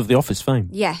 Lucy Davis of The Office fame.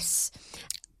 Yes.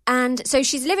 And so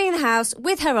she's living in the house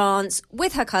with her aunts,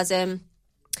 with her cousin,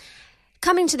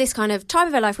 coming to this kind of time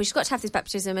of her life where she's got to have this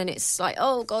baptism, and it's like,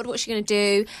 oh, God, what's she going to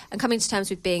do? And coming to terms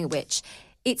with being a witch.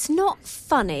 It's not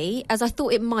funny, as I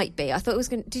thought it might be. I thought it was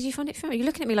going to... Did you find it funny? You're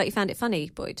looking at me like you found it funny,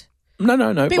 Boyd. No.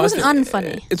 But it wasn't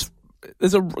unfunny. It's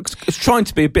trying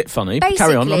to be a bit funny. Basically,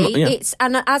 Carry on. it's...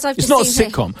 And as I've It's just not a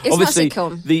seen sitcom. It's Obviously,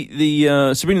 not a sitcom.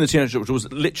 the Sabrina the Teenage Witch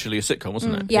was literally a sitcom,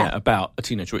 wasn't it? Yeah. About a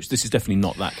teenage witch. This is definitely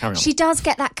not that. Carry on. She does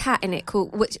get that cat in it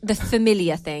called the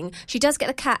familiar thing. She does get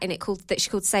the cat in it that she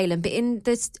called Salem. But in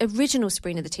the original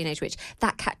Sabrina the Teenage Witch,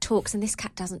 that cat talks, and this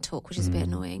cat doesn't talk, which is a bit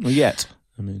annoying. Well, yet.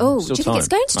 I mean, Oh, still do you think it's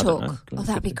time. going to I don't talk? know. Oh,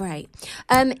 that'd be great.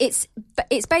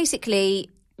 It's basically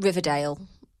Riverdale.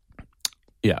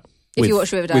 Yeah. If you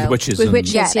watch Riverdale. With witches. With and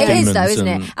witches, Yeah, yeah. it is though, demons isn't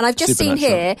it? And I've just seen here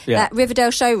supernatural. Yeah. that Riverdale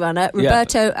showrunner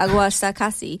Roberto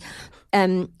Aguirre-Sacasi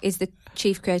is the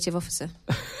chief creative officer.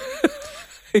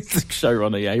 He's the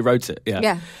showrunner, yeah. He wrote it, yeah.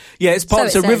 Yeah. Yeah, it's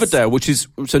part So it of says. Riverdale, which is...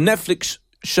 So Netflix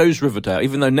shows Riverdale,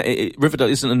 even though Riverdale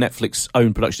isn't a Netflix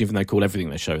own production, even though they call everything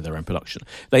they show their own production.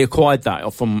 They acquired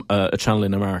that from a channel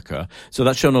in America. So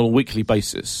that's shown on a weekly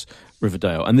basis,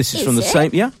 Riverdale. And this is from the same...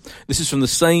 Yeah. This is from the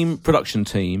same production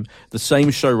team, the same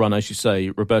showrunner, as you say,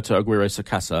 Roberto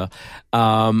Aguirre-Sacasa.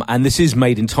 And this is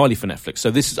made entirely for Netflix. So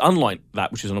this is unlike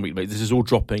that, which is on a weekly basis. This is all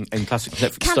dropping in classic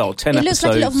Netflix style. 10 It episodes. looks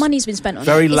like a lot of money's been spent on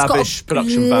Very it. lavish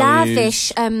production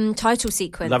values. Lavish title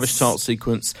sequence. Lavish title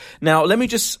sequence. Now, let me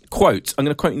just quote. I'm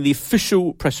going to quote the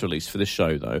official press release for this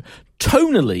show, though.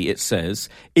 Tonally, it says,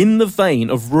 in the vein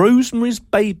of Rosemary's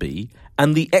Baby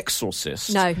and The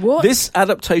Exorcist. No. What? This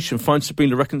adaptation finds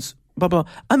Sabrina reckons... Blah, blah.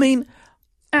 I mean...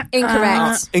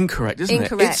 Incorrect. Incorrect, isn't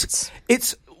Incorrect. it?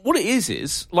 It's... What it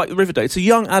is like Riverdale, it's a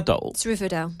young adult. It's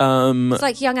Riverdale. It's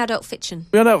like young adult fiction.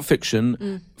 Young adult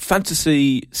fiction,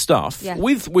 fantasy stuff Yeah.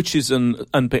 with witches and it's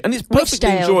perfectly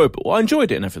Witchdale. enjoyable. I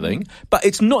enjoyed it and everything, but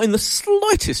it's not in the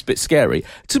slightest bit scary.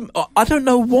 I don't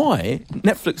know why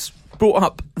Netflix brought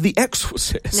up The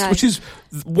Exorcist, No. which is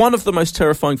one of the most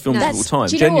terrifying films No. of all time.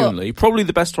 Do you know what? Genuinely, probably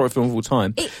the best horror film of all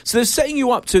time. So they're setting you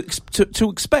up to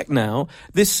expect now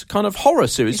this kind of horror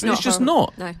series, but it's just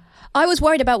horrible. not. No. I was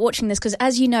worried about watching this because,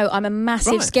 as you know, I'm a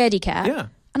massive Right. scaredy cat. Yeah.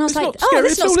 And I was It's like, not oh, scary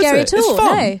this is at not all, scary is at it? all. It's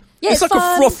fun. No. Yeah, It's like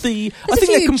fun. a frothy... There's I think a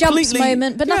few they're jumps completely...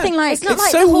 moment, but nothing like... It's not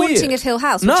like so The Haunting weird. of Hill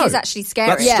House, which No, is actually scary.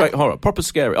 That's Yeah. straight horror, proper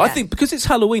scary. I Yeah. think because it's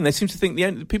Halloween, they seem to think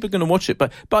people are going to watch it,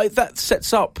 but that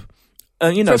sets up,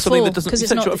 something For a that fall, doesn't 'cause it's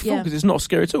set not- you up for yeah. because it's not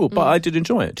scary at all. But I did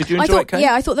enjoy it. Did you enjoy it, Kate?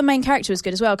 Yeah, I thought the main character was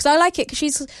good as well because I like it because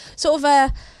she's sort of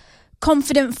a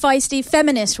confident, feisty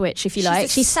feminist witch, if you like.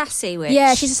 She's a sassy witch.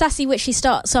 Yeah, she's a sassy witch. She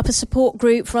starts up a support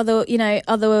group for other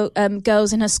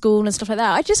girls in her school and stuff like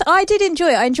that. I did enjoy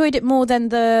it. I enjoyed it more than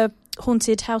the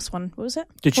Haunted House one. What was it?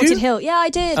 Did Haunted you? Hill. Yeah, I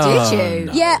did. Did you?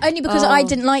 no. Yeah, only because I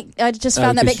didn't like. I just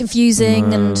found that a bit because-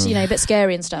 confusing and a bit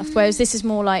scary and stuff. Whereas this is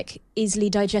more like easily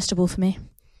digestible for me.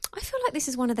 I feel like this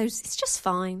is one of those. It's just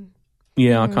fine.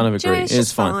 Yeah, I kind of Do you know, agree. it's It's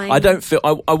just fine. fine. I don't feel...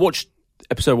 I watched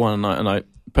episode 1 and I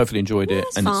perfectly enjoyed it,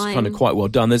 it's and it's fine. kind of quite well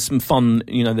done. There's some fun,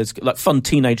 there's like fun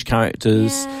teenage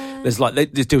characters. Yeah. There's like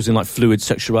it deals in like fluid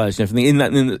sexuality and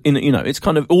everything. It's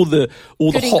kind of all the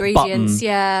Good hot button ingredients,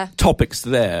 yeah. topics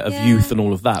there of Yeah. youth and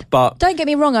all of that. But Don't get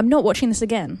me wrong. I'm not watching this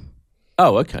again.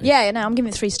 oh, okay. Yeah, no, I'm giving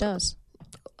it 3 stars.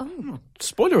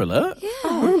 Spoiler alert. Yeah. We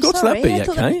haven't got to that Sorry, bit I yet,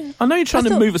 thought Kay. I know you're trying to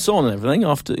thought- move us on and everything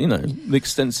after, the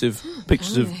extensive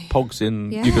pictures of pogs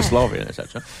in Yeah. Yugoslavia,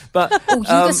 etc. But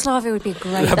Yugoslavia would be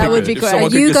great. That would be If great.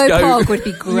 someone A could just Yugo go- Pog would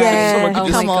be great. Yeah, Someone could oh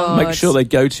just my God. make sure they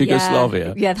go to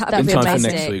Yugoslavia Yeah, that'd in be time for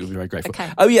amazing. next week. We'd be very grateful. Okay.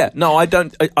 Oh yeah, no, I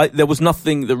don't. There was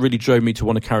nothing that really drove me to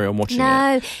want to carry on watching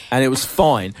No. it, and it was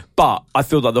fine. But I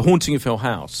feel like The Haunting of Hill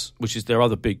House, which is their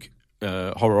other big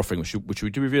horror offering, which we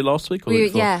did review last week. Or the week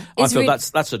before, yeah. I It's feel re-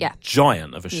 that's a yeah.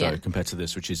 giant of a show Yeah. compared to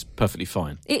this, which is perfectly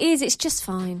fine. It is. It's just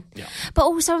fine. Yeah. But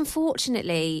also,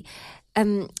 unfortunately,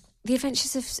 The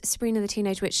Adventures of Sabrina the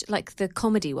Teenage Witch, like the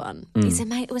comedy one,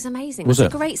 it was amazing. Was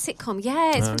It's it? a great sitcom.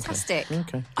 Yeah, it's fantastic.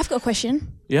 Okay. I've got a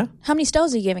question. Yeah, How many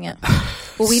stars are you giving it?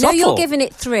 Well, we know Subtle. you're giving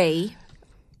it 3.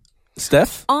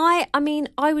 Steph. I mean,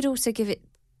 I would also give it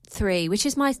 3, which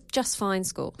is my just fine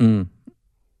score.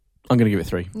 I'm going to give it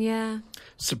 3. Yeah.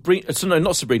 Sabrina. So no,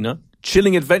 not Sabrina.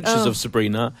 Chilling Adventures of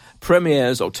Sabrina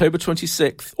premieres October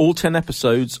 26th. All 10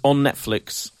 episodes on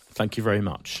Netflix. Thank you very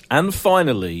much. And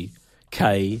finally,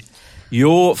 Kay,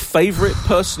 your favourite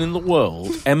person in the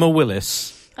world, Emma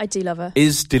Willis, I do love her.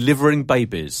 is delivering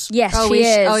babies. Yes, she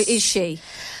is. Oh, is she?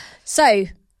 So,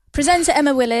 presenter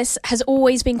Emma Willis has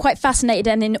always been quite fascinated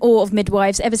and in awe of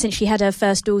midwives ever since she had her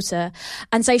first daughter.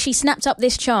 And so she snapped up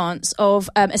this chance of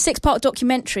a 6-part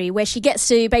documentary where she gets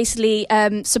to basically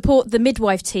support the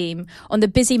midwife team on the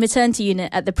busy maternity unit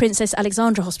at the Princess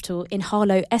Alexandra Hospital in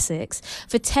Harlow, Essex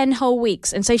for 10 whole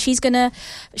weeks. And so she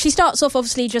starts off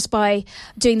obviously just by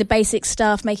doing the basic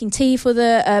stuff, making tea for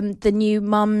the new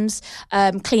mums,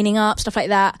 cleaning up, stuff like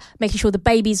that, making sure the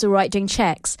baby's all right, doing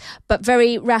checks. But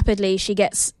very rapidly she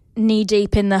gets knee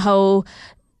deep in the whole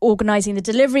organising the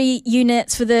delivery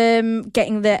units for them,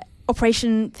 getting the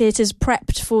operation theatres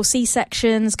prepped for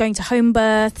C-sections, going to home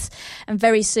births, and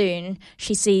very soon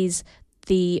she sees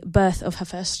the birth of her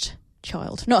first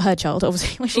child. Not her child,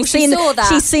 obviously. Well, she saw that.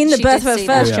 She's seen the She birth did of her see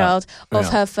first that. child, of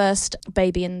Yeah. her first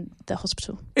baby in the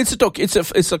hospital.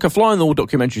 It's like a fly on the wall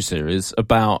documentary series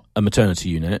about a maternity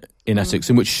unit in Essex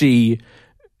in which she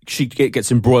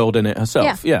gets embroiled in it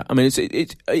herself. Yeah, I mean it's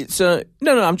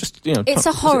I'm just It's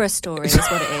a horror story, is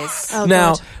what it is. Oh,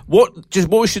 now, God.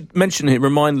 what we should mention here,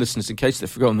 remind listeners in case they've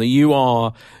forgotten, that you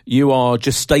are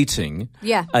gestating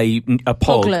Yeah. a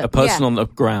pod, Poglet. a person Yeah. on the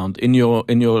ground in your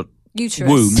Uterus.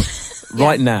 womb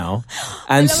right now,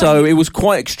 and so it was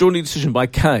quite an extraordinary decision by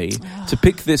Kay to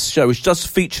pick this show, which does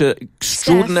feature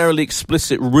extraordinarily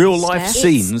explicit real life Steph.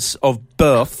 scenes of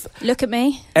birth, Look at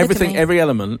me. everything, Look at me. every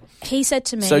element. He said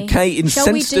to me, So Kate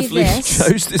 "Shall we do insensitively this?"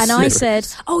 chose this and I series. said,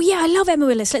 "Oh yeah, I love Emma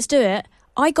Willis. Let's do it."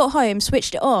 I got home,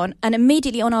 switched it on, and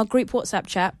immediately on our group WhatsApp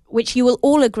chat, which you will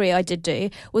all agree I did do,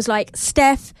 was like,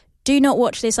 "Steph, do not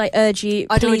watch this. I urge you."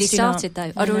 I'd Please already do not." started,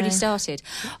 though. I I'd already know. started.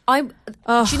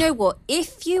 Do you know what?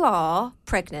 If you are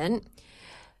pregnant,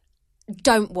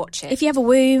 don't watch it. If you have a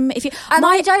womb, if you And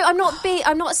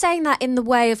I'm not saying that in the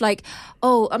way of like,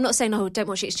 I'm not saying don't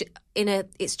watch it. It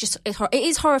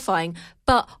is horrifying,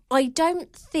 but I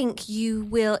don't think it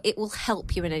will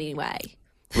help you in any way.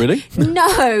 Really?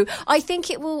 No, I think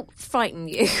it will frighten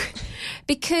you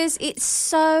because it's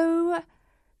so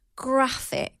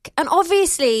graphic. And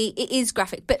obviously it is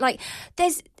graphic, but like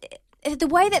there's the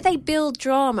way that they build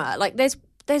drama. Like there's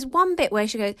one bit where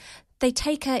she goes, they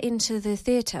take her into the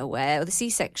theatre where the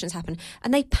C-sections happen,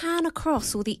 and they pan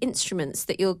across all the instruments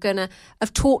that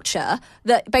of torture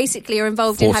that basically are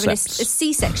involved in having a Forceps.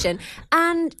 C-section,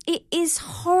 and it is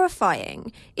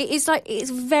horrifying. It's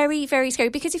very, very scary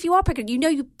because if you are pregnant,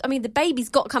 the baby's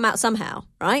got to come out somehow,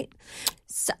 right?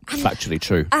 So, Factually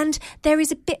true. and there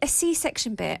is a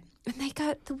C-section bit, and they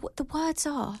go, the words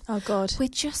are, Oh God. we're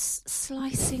just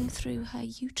slicing through her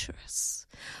uterus.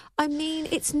 I mean,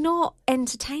 it's not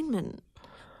entertainment.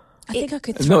 I think I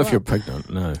could. Throw Not if you're up. pregnant,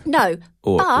 no. No,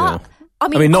 Or, but yeah. I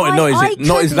mean, not is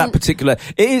that couldn't- particular.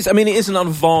 It is. I mean, it is an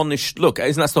unvarnished look.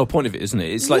 Isn't that the whole point of it? Isn't it?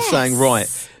 It's like Yes. saying,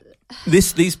 right,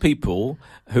 these people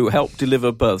who help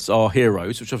deliver births are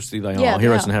heroes, which obviously they Yeah, are, they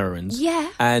heroes are. and heroines. Yeah.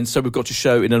 And so we've got to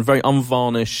show in a very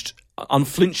unvarnished,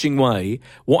 unflinching way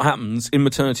what happens in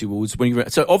maternity wards when you.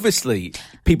 So obviously,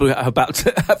 people who are about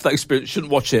to have that experience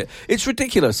shouldn't watch it. It's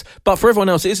ridiculous, but for everyone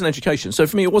else, it is an education. So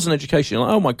for me, it was an education.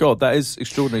 Like, oh my god, that is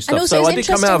extraordinary stuff. also So it's I did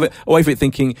come out of it interesting- away from it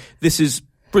thinking this is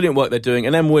brilliant work they're doing,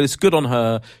 and Emma Willis, good on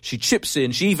her. She chips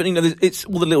in. She even, it's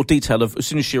all the little detail of as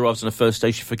soon as she arrives on her first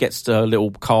day, she forgets her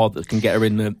little card that can get her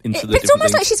into the. But it's different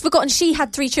almost like things. she's forgotten she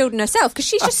had 3 children herself because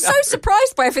she's just so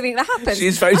surprised by everything that happens. She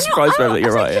is very surprised by everything.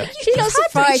 You're right. Yeah. She's not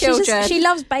surprised. Children. She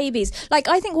loves babies. Like,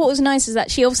 I think what was nice is that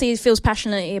she obviously feels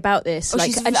passionately about this. Oh,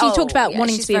 and she she's- talked about yeah,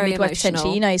 wanting she's to be a very midwife emotional.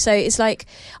 potentially. So it's like,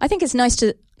 I think it's nice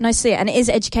to Nice to see it, and it is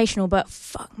educational, but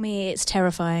fuck me, it's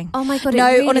terrifying. Oh my God, no,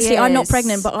 it really honestly, I'm not is.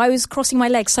 pregnant, but I was crossing my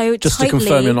legs so Just tightly. to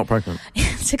confirm you're not pregnant.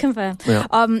 To confirm. Yeah.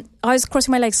 I was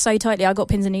crossing my legs so tightly, I got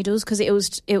pins and needles because it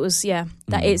was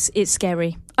it's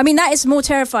scary. I mean, that is more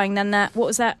terrifying than that. What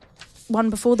was that one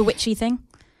before, the witchy thing?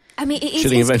 I mean, it is.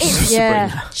 Chilling Adventures of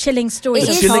Sabrina. Chilling stories.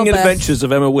 The of Chilling childbirth. Adventures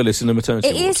of Emma Willis in the maternity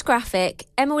It ward. is graphic.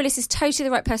 Emma Willis is totally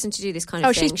the right person to do this kind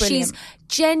of thing. She's brilliant. She's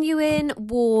genuine,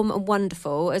 warm, and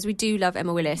wonderful, as we do love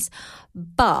Emma Willis.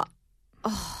 But,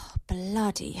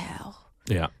 bloody hell.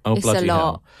 Yeah. Oh, It's bloody a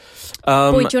lot.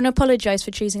 hell. Boy, do you want to apologise for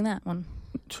choosing that one?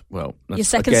 Well, that's, Your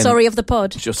second again, sorry of the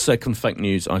pod. It's your second fake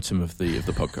news item of the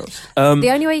podcast. The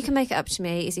only way you can make it up to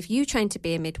me is if you train to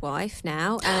be a midwife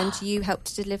now and you help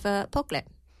to deliver Poglet.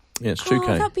 Yeah, it's true,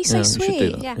 Kate. that'd be so We should do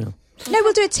sweet. that, Yeah. No,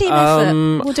 we'll do a team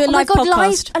effort. We'll do a live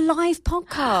podcast. a live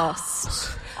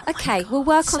podcast. Okay, we'll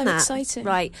work So on that. exciting.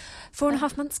 Right.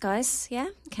 4.5 months, guys. Yeah?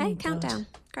 Okay, countdown.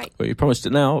 Great. Well, you promised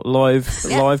it now. Live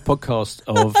podcast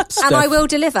of Steph And I will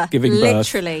deliver. giving birth.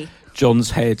 Literally.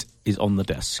 John's head is on the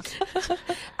desk.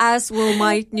 As will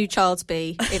my new child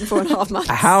be in 4.5 months.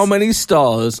 How many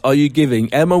stars are you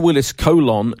giving Emma Willis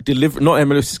Emma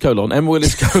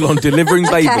Willis delivering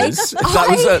babies?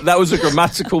 That was a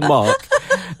grammatical mark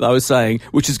that I was saying,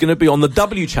 which is going to be on the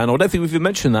W channel. I don't think we've even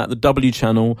mentioned that. The W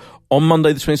channel on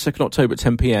Monday, the 22nd October at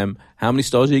 10 p.m. How many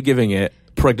stars are you giving it?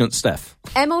 Pregnant Steph.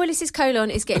 Emma Willis's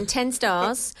colon is getting 10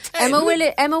 stars. Emma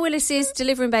Willis's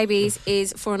delivering babies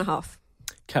is 4.5.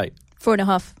 Kate.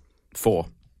 4.5. 4.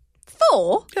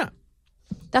 4? Yeah.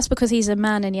 That's because he's a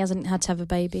man and he hasn't had to have a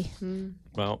baby.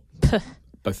 Well, both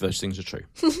of those things are true.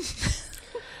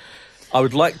 I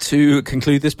would like to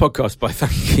conclude this podcast by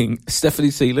thanking Stephanie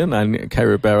Seelan and Kay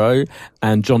Ribeiro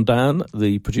and John Dan,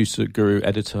 the producer, guru,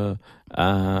 editor, Kate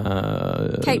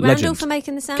Randall legend. for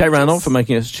making the sandwiches. Kate Randall for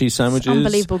making us cheese sandwiches.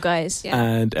 Unbelievable, guys. Yeah.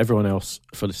 And everyone else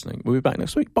for listening. We'll be back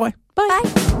next week. Bye.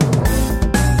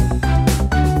 Bye.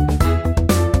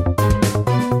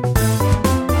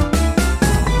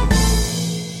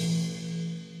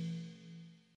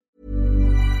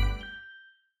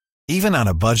 Even on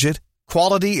a budget,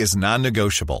 quality is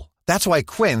non-negotiable. That's why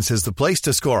Quince is the place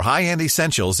to score high-end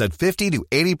essentials at 50 to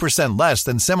 80% less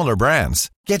than similar brands.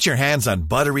 Get your hands on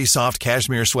buttery soft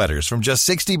cashmere sweaters from just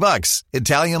 $60,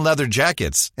 Italian leather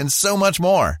jackets, and so much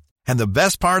more. And the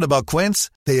best part about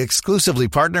Quince, they exclusively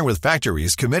partner with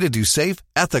factories committed to safe,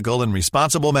 ethical, and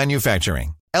responsible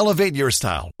manufacturing. Elevate your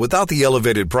style without the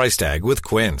elevated price tag with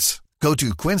Quince. Go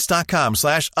to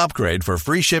quince.com/upgrade for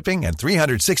free shipping and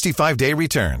 365-day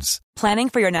returns. Planning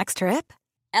for your next trip?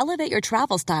 Elevate your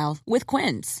travel style with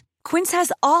Quince. Quince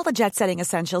has all the jet-setting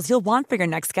essentials you'll want for your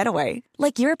next getaway,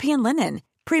 like European linen,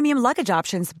 premium luggage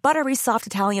options, buttery soft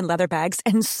Italian leather bags,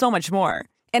 and so much more.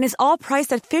 And is all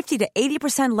priced at 50 to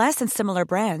 80% less than similar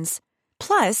brands.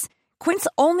 Plus, Quince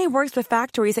only works with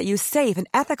factories that use safe and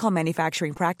ethical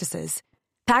manufacturing practices.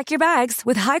 Pack your bags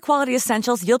with high-quality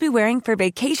essentials you'll be wearing for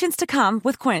vacations to come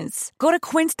with Quince. Go to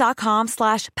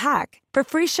quince.com/pack for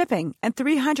free shipping and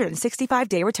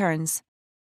 365-day returns.